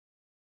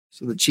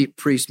 So the chief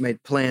priests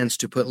made plans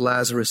to put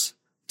Lazarus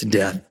to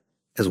death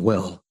as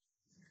well,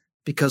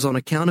 because on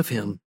account of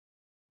him,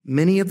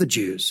 many of the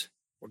Jews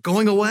were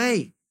going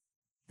away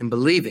and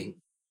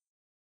believing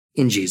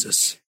in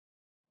Jesus.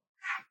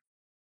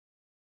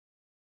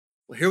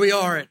 Well, here we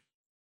are at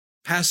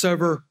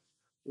Passover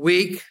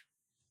week.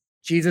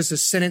 Jesus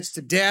is sentenced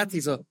to death.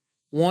 He's a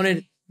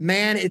wanted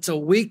man. It's a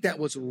week that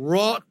was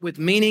wrought with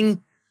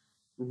meaning,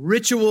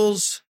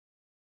 rituals,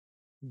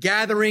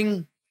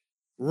 gathering,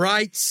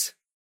 rites.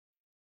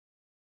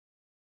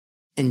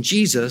 And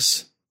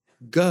Jesus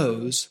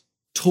goes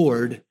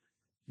toward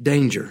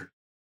danger.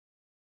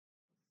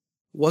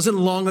 It wasn't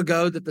long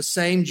ago that the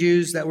same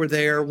Jews that were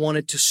there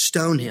wanted to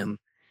stone him,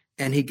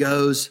 and he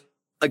goes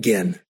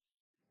again.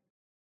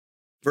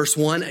 Verse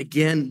 1,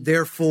 again,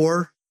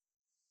 therefore,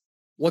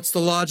 what's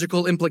the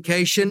logical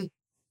implication?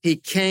 He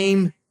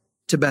came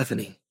to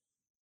Bethany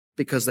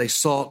because they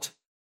sought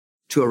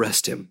to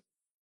arrest him.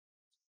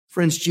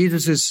 Friends,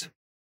 Jesus'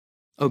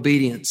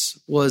 obedience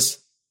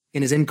was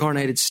in his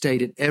incarnated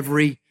state at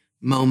every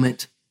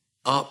moment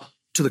up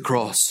to the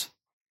cross.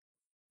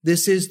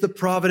 This is the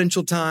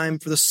providential time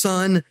for the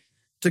Son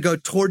to go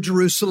toward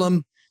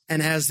Jerusalem,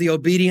 and as the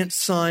obedient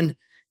Son,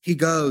 he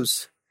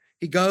goes.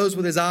 He goes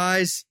with his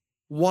eyes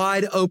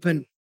wide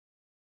open.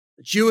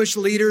 The Jewish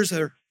leaders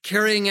are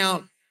carrying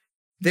out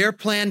their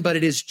plan, but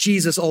it is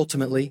Jesus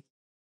ultimately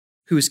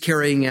who is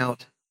carrying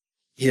out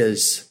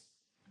his.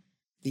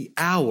 The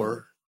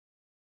hour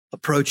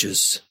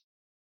approaches.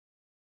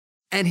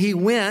 And he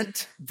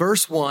went,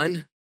 verse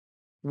 1,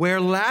 where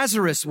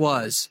Lazarus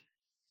was.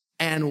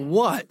 And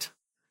what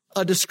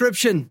a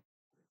description!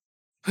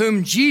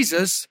 Whom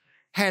Jesus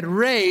had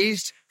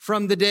raised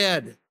from the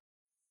dead.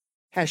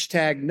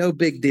 Hashtag no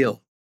big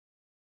deal.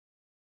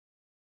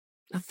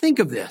 Now think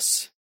of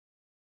this.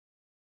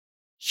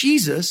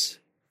 Jesus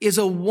is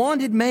a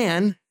wanted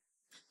man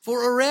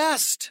for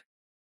arrest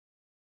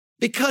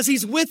because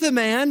he's with a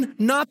man,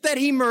 not that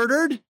he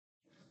murdered,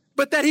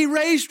 but that he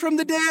raised from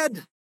the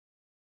dead.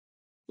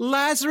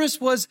 Lazarus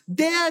was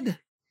dead,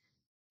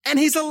 and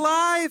he's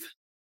alive,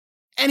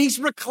 and he's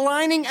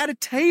reclining at a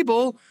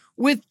table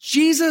with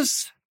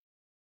Jesus.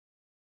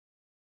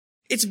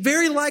 It's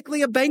very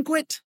likely a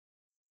banquet,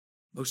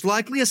 most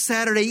likely a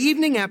Saturday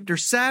evening after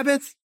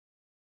Sabbath.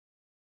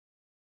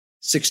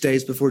 6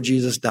 days before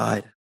Jesus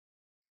died.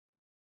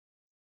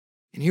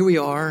 And here we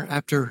are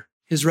after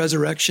his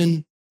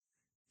resurrection,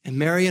 and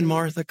Mary and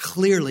Martha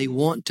clearly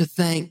want to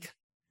thank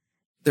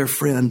their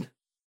friend.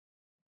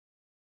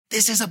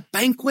 This is a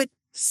banquet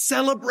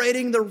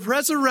celebrating the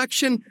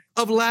resurrection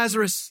of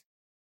Lazarus.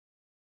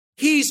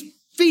 He's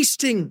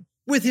feasting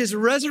with his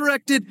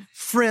resurrected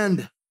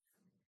friend.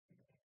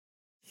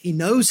 He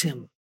knows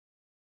him,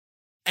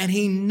 and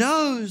he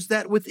knows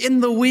that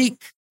within the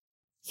week,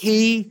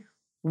 he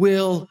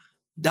will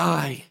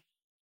die.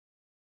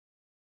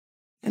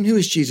 And who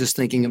is Jesus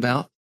thinking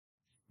about?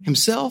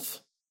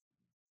 Himself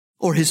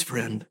or his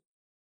friend?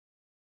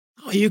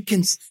 Oh, you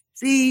can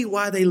see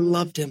why they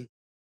loved him.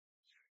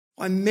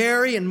 Why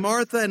Mary and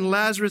Martha and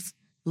Lazarus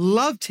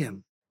loved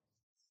him.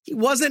 He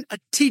wasn't a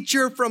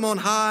teacher from on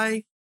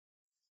high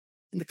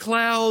in the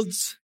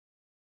clouds.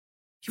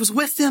 He was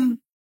with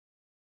them.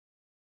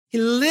 He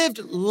lived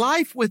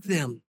life with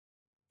them.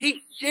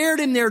 He shared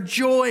in their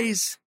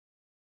joys.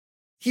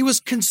 He was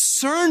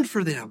concerned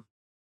for them.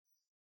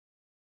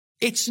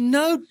 It's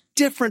no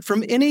different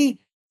from any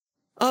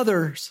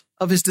others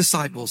of his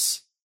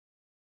disciples.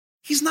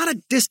 He's not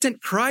a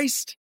distant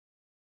Christ.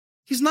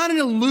 He's not an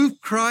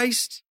aloof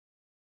Christ.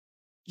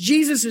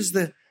 Jesus is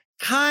the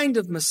kind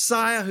of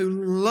Messiah who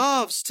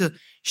loves to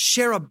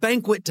share a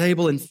banquet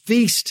table and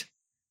feast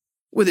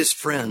with his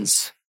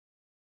friends.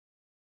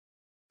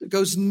 That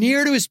goes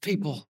near to his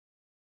people,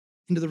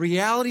 into the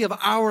reality of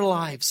our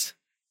lives,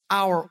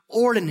 our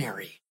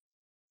ordinary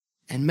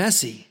and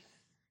messy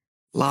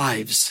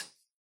lives.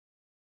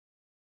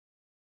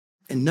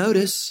 And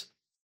notice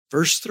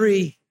verse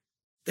 3,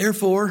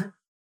 therefore,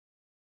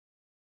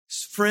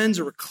 his friends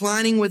are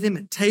reclining with him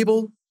at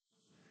table.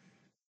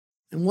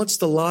 And what's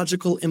the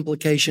logical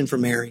implication for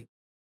Mary?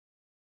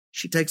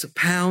 She takes a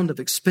pound of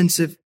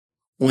expensive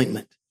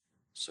ointment.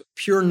 So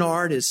pure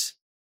nard is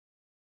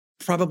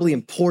probably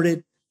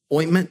imported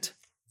ointment,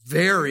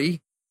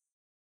 very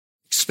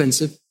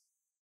expensive.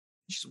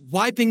 She's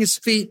wiping his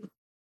feet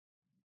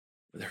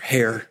with her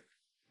hair.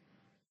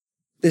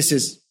 This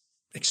is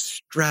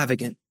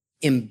extravagant,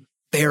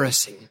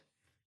 embarrassing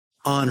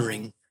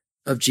honoring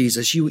of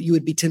Jesus. You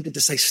would be tempted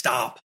to say,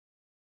 stop.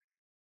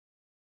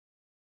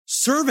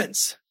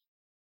 Servants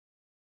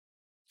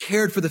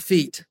cared for the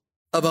feet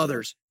of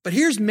others. But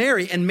here's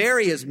Mary, and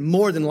Mary is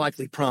more than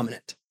likely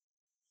prominent,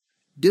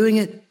 doing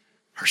it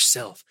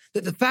herself.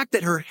 That the fact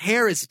that her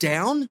hair is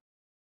down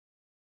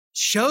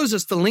shows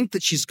us the length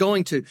that she's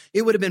going to.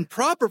 It would have been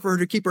proper for her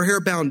to keep her hair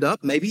bound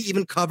up, maybe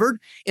even covered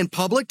in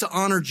public to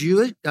honor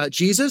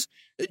Jesus.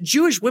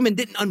 Jewish women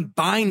didn't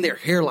unbind their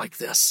hair like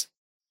this,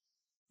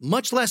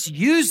 much less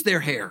use their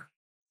hair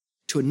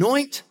to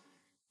anoint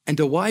and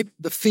to wipe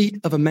the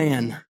feet of a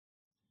man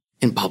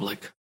in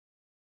public.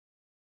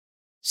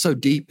 So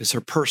deep is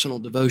her personal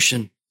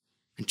devotion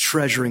and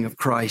treasuring of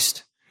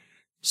Christ.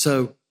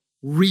 So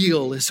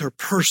real is her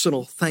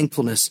personal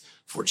thankfulness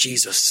for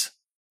Jesus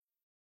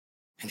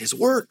and his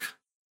work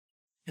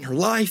in her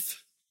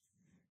life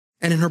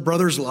and in her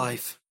brother's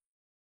life.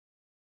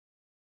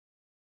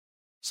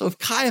 So if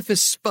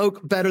Caiaphas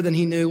spoke better than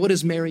he knew, what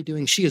is Mary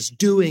doing? She is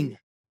doing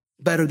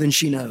better than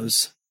she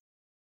knows.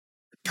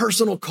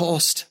 Personal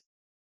cost.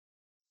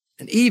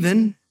 And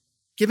even,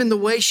 given the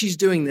way she's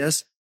doing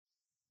this,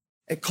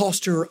 it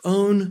cost her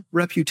own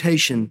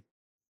reputation.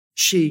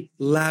 She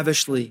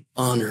lavishly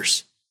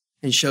honors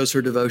and shows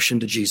her devotion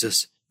to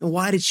Jesus. And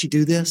why did she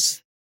do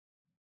this?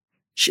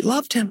 She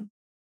loved him.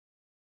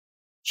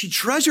 She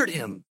treasured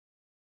him.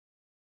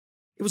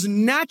 It was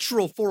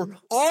natural for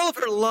all of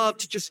her love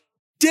to just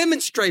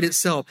demonstrate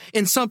itself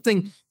in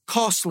something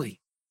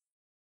costly.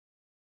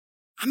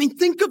 I mean,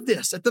 think of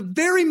this. At the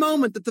very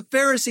moment that the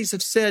Pharisees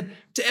have said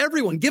to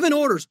everyone, given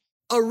orders,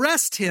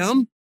 arrest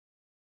him.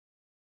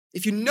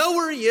 If you know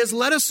where he is,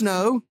 let us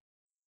know.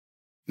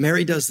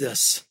 Mary does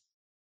this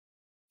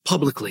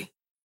publicly.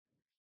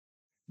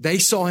 They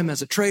saw him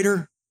as a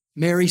traitor.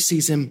 Mary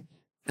sees him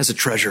as a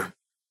treasure.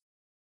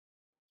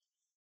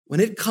 When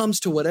it comes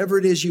to whatever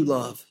it is you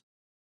love,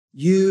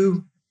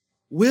 you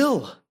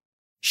will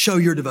show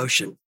your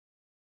devotion.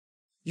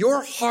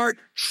 Your heart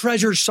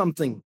treasures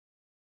something.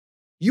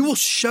 You will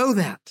show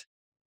that.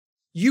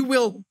 You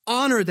will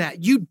honor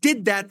that. You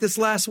did that this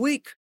last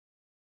week.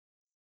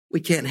 We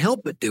can't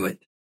help but do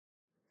it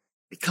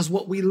because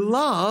what we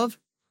love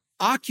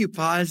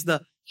occupies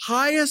the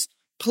highest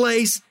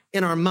place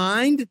in our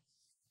mind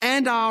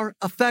and our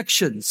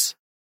affections.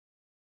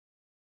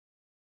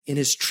 In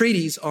his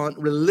treatise on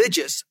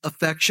religious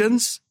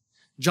affections,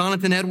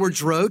 Jonathan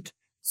Edwards wrote,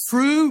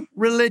 true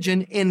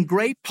religion in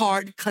great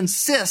part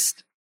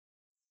consists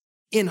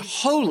in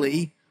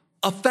holy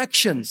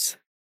affections.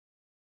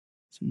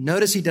 So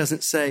notice he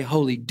doesn't say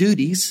holy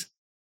duties,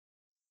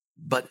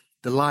 but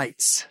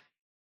delights,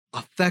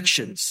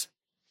 affections.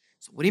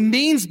 So what he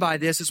means by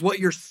this is what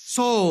your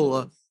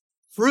soul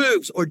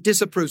approves or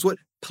disapproves, what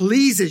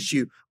pleases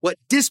you, what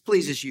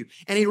displeases you.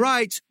 And he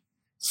writes,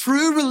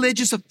 true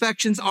religious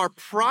affections are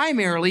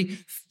primarily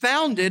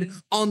founded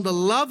on the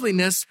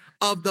loveliness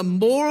of the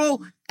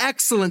moral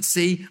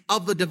excellency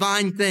of the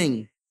divine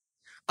thing.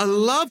 A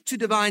love to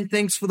divine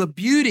things for the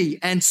beauty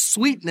and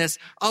sweetness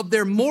of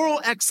their moral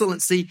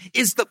excellency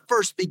is the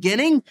first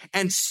beginning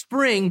and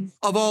spring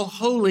of all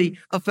holy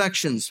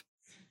affections.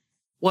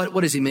 What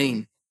does he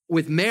mean?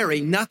 With Mary,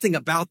 nothing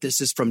about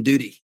this is from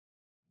duty.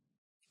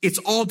 It's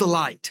all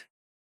delight.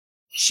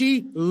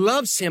 She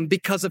loves him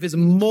because of his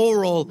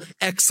moral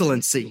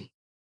excellency.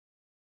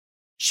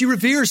 She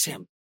reveres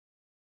him.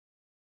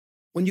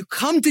 When you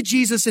come to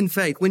Jesus in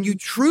faith, when you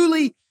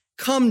truly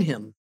come to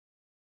him,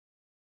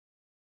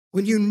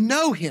 when you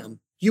know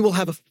him, you will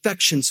have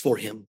affections for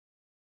him,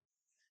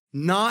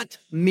 not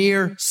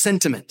mere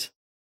sentiment.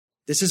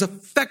 This is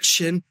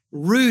affection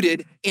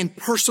rooted in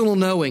personal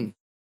knowing.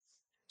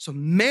 So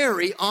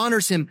Mary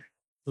honors him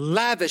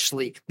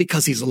lavishly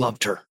because he's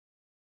loved her.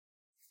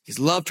 He's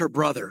loved her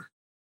brother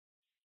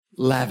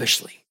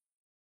lavishly.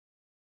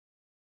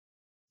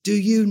 Do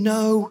you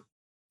know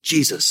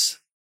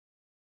Jesus?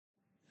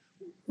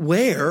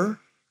 Where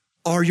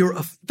are your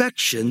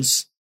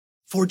affections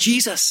for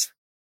Jesus?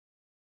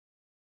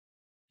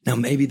 Now,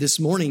 maybe this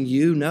morning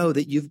you know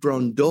that you've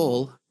grown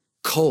dull,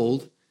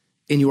 cold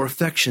in your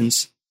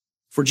affections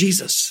for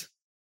Jesus.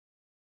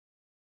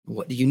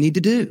 What do you need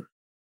to do?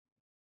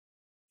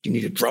 Do you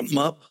need to drum them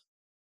up?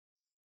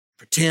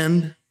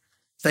 Pretend?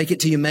 Fake it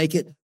till you make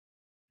it?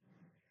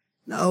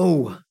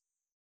 No.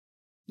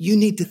 You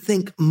need to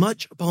think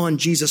much upon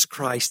Jesus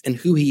Christ and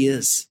who he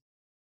is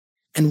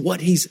and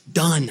what he's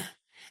done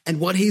and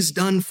what he's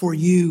done for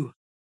you.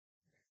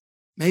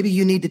 Maybe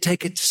you need to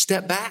take a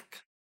step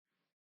back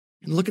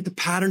and look at the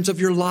patterns of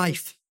your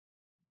life,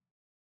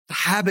 the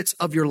habits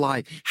of your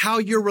life, how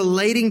you're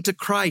relating to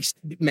Christ.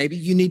 Maybe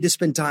you need to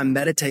spend time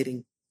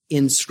meditating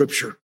in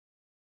Scripture.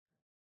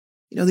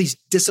 You know, these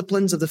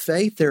disciplines of the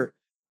faith, they're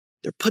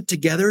put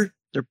together.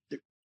 They're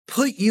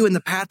put you in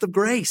the path of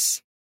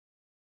grace.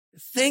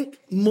 Think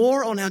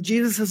more on how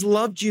Jesus has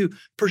loved you,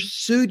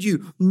 pursued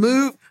you,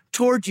 moved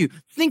toward you.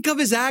 Think of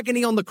his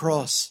agony on the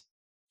cross.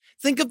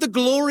 Think of the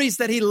glories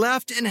that he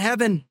left in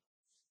heaven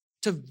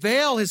to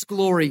veil his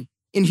glory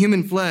in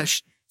human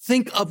flesh.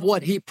 Think of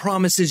what he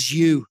promises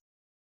you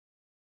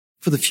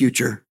for the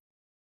future.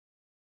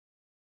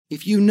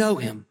 If you know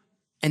him,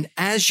 and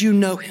as you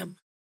know him,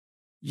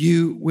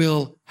 you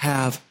will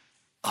have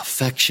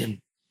affection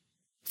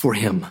for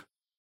him.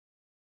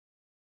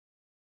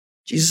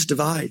 Jesus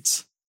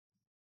divides.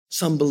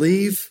 Some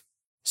believe,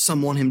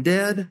 some want him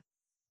dead,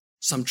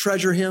 some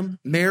treasure him.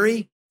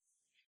 Mary,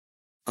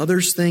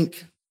 others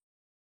think,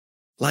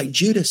 like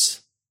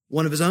Judas,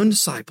 one of his own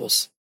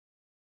disciples,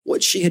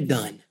 what she had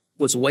done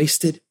was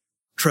wasted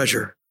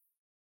treasure.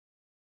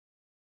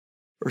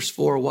 Verse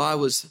 4, why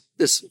was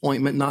this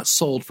ointment not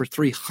sold for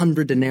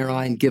 300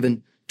 denarii and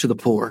given to the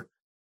poor?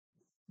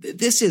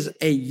 This is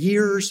a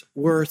year's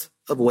worth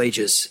of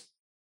wages.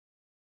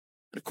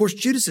 And of course,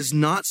 Judas is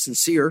not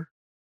sincere.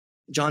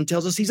 John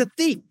tells us he's a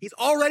thief. He's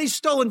already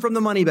stolen from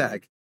the money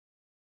bag.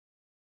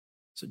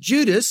 So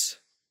Judas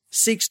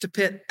seeks to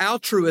pit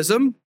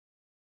altruism,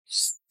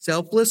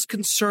 selfless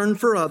concern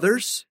for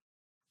others,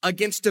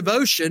 against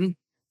devotion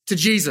to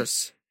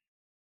Jesus.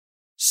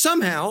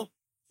 Somehow,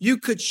 you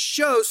could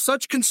show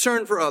such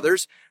concern for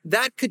others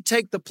that could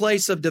take the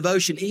place of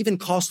devotion, even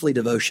costly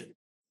devotion,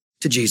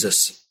 to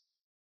Jesus.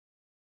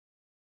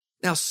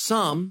 Now,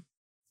 some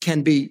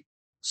can be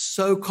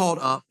so caught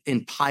up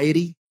in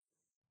piety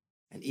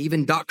and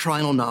even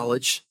doctrinal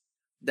knowledge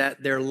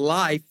that their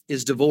life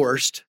is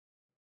devoid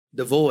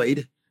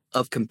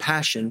of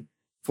compassion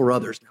for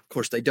others. Now, of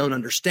course, they don't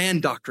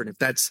understand doctrine if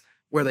that's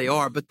where they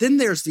are. But then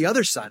there's the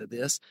other side of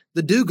this,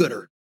 the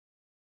do-gooder,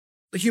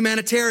 the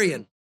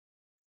humanitarian,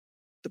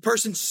 the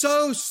person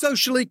so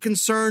socially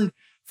concerned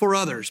for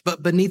others.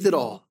 But beneath it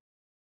all,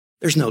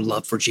 there's no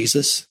love for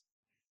Jesus.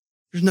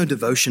 There's no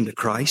devotion to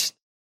Christ.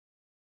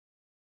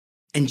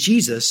 And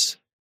Jesus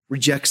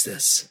rejects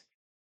this.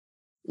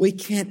 We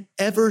can't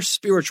ever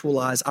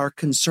spiritualize our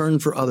concern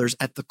for others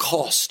at the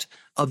cost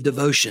of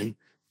devotion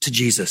to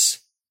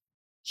Jesus.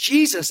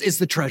 Jesus is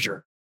the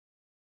treasure.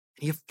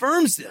 He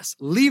affirms this,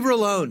 leave her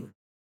alone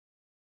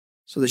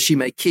so that she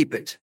may keep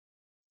it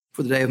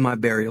for the day of my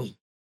burial.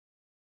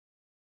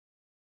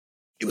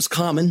 It was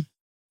common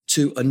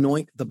to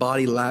anoint the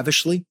body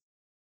lavishly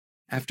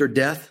after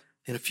death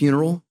in a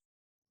funeral.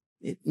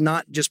 It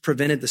not just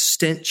prevented the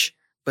stench,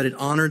 but it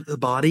honored the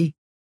body.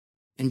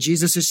 And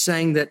Jesus is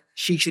saying that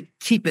she should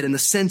keep it in the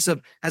sense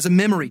of as a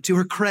memory to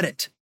her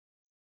credit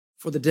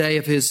for the day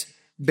of his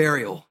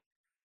burial.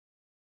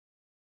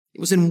 It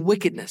was in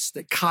wickedness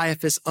that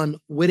Caiaphas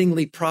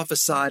unwittingly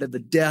prophesied of the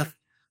death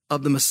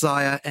of the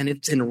Messiah, and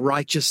it's in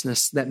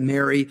righteousness that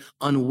Mary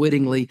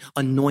unwittingly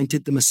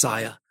anointed the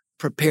Messiah,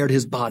 prepared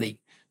his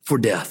body for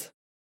death.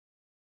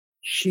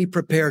 She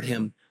prepared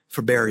him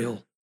for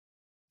burial,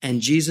 and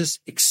Jesus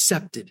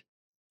accepted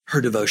her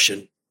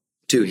devotion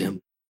to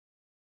him.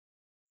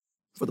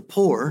 For the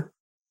poor,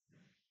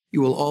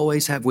 you will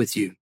always have with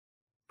you,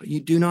 but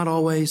you do not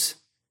always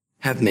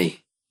have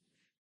me.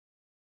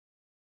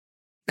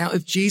 Now,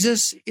 if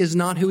Jesus is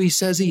not who he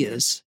says he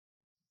is,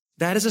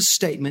 that is a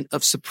statement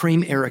of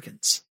supreme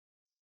arrogance.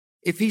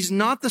 if he's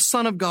not the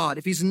Son of God,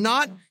 if he's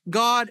not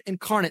God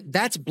incarnate,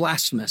 that's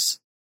blasphemous.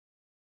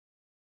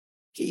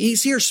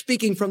 He's here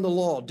speaking from the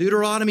law.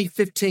 Deuteronomy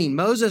 15.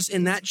 Moses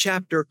in that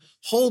chapter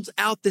holds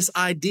out this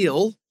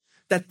ideal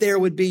that there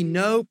would be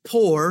no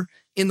poor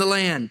in the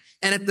land.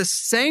 And at the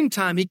same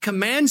time, he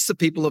commands the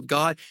people of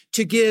God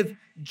to give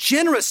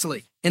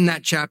generously in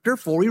that chapter.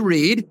 For we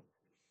read,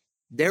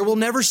 there will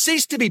never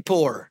cease to be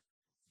poor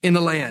in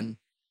the land.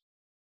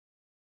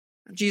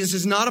 Jesus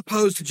is not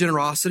opposed to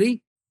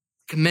generosity,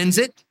 commends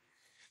it.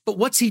 But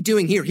what's he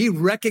doing here? He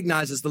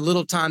recognizes the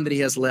little time that he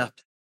has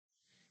left.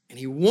 And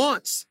he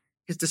wants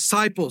his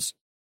disciples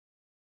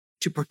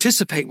to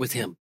participate with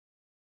him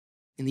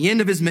in the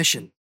end of his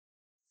mission.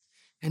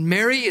 And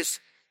Mary is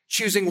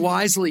choosing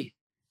wisely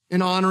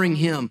and honoring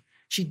him.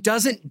 She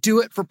doesn't do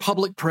it for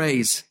public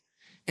praise.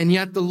 And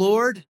yet the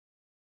Lord,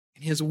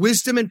 in his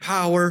wisdom and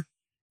power,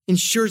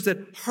 ensures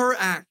that her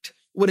act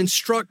would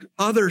instruct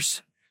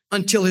others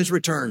until his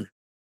return,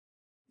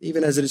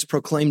 even as it is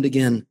proclaimed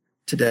again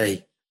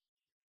today.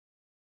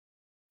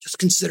 Just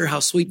consider how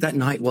sweet that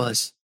night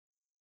was.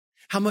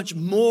 How much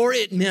more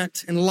it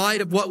meant in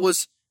light of what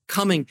was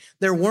coming.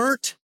 There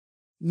weren't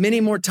many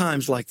more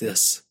times like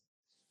this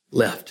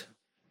left.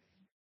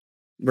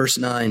 Verse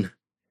 9,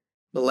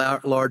 the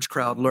large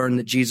crowd learned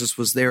that Jesus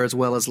was there as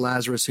well as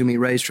Lazarus, whom he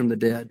raised from the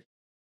dead.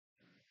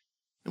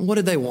 And what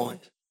did they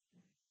want?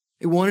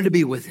 They wanted to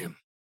be with him.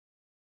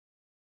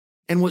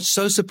 And what's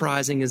so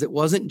surprising is it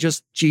wasn't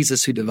just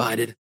Jesus who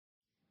divided.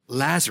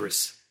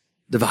 Lazarus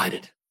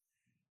divided.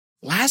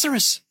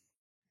 Lazarus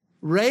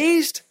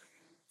raised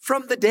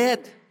from the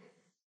dead.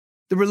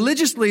 The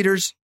religious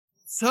leaders,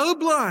 so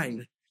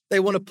blind, they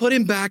want to put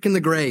him back in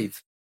the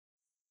grave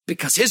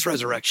because his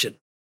resurrection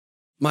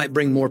might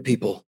bring more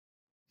people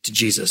to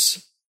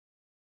Jesus.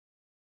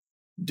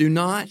 Do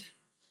not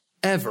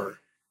ever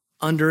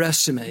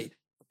underestimate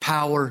the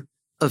power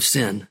of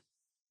sin.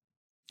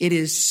 It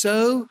is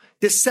so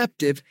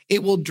deceptive,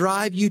 it will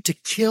drive you to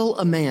kill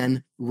a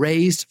man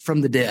raised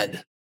from the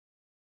dead.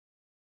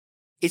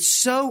 It's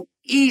so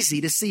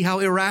easy to see how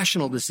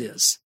irrational this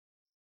is.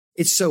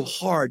 It's so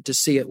hard to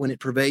see it when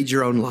it pervades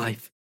your own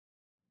life.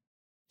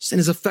 Sin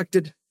has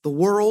affected the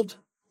world.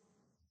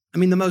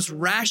 The most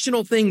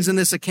rational things in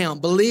this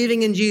account,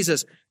 believing in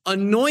Jesus,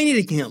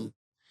 anointing him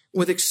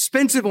with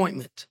expensive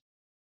ointment,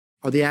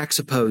 are the acts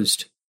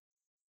opposed.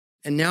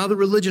 And now the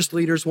religious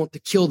leaders want to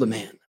kill the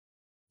man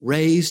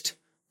raised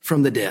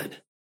from the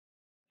dead.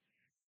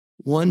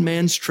 One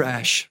man's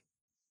trash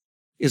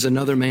is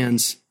another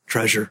man's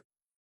treasure.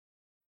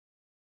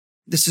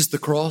 This is the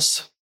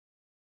cross.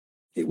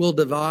 It will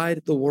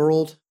divide the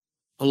world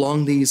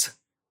along these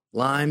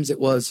lines. It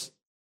was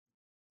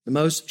the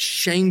most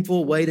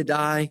shameful way to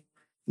die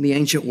in the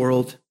ancient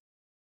world.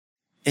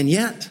 And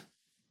yet,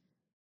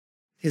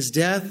 his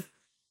death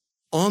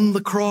on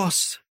the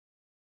cross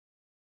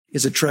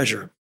is a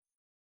treasure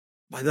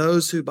by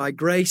those who by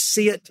grace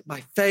see it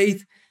by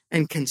faith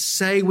and can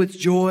say with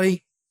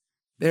joy,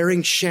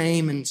 bearing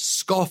shame and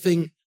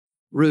scoffing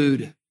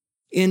rude,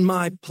 in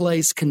my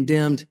place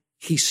condemned,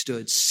 he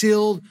stood,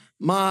 sealed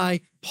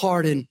my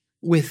pardon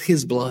with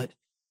his blood.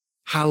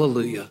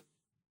 Hallelujah.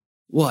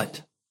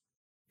 What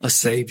a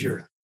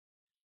Savior.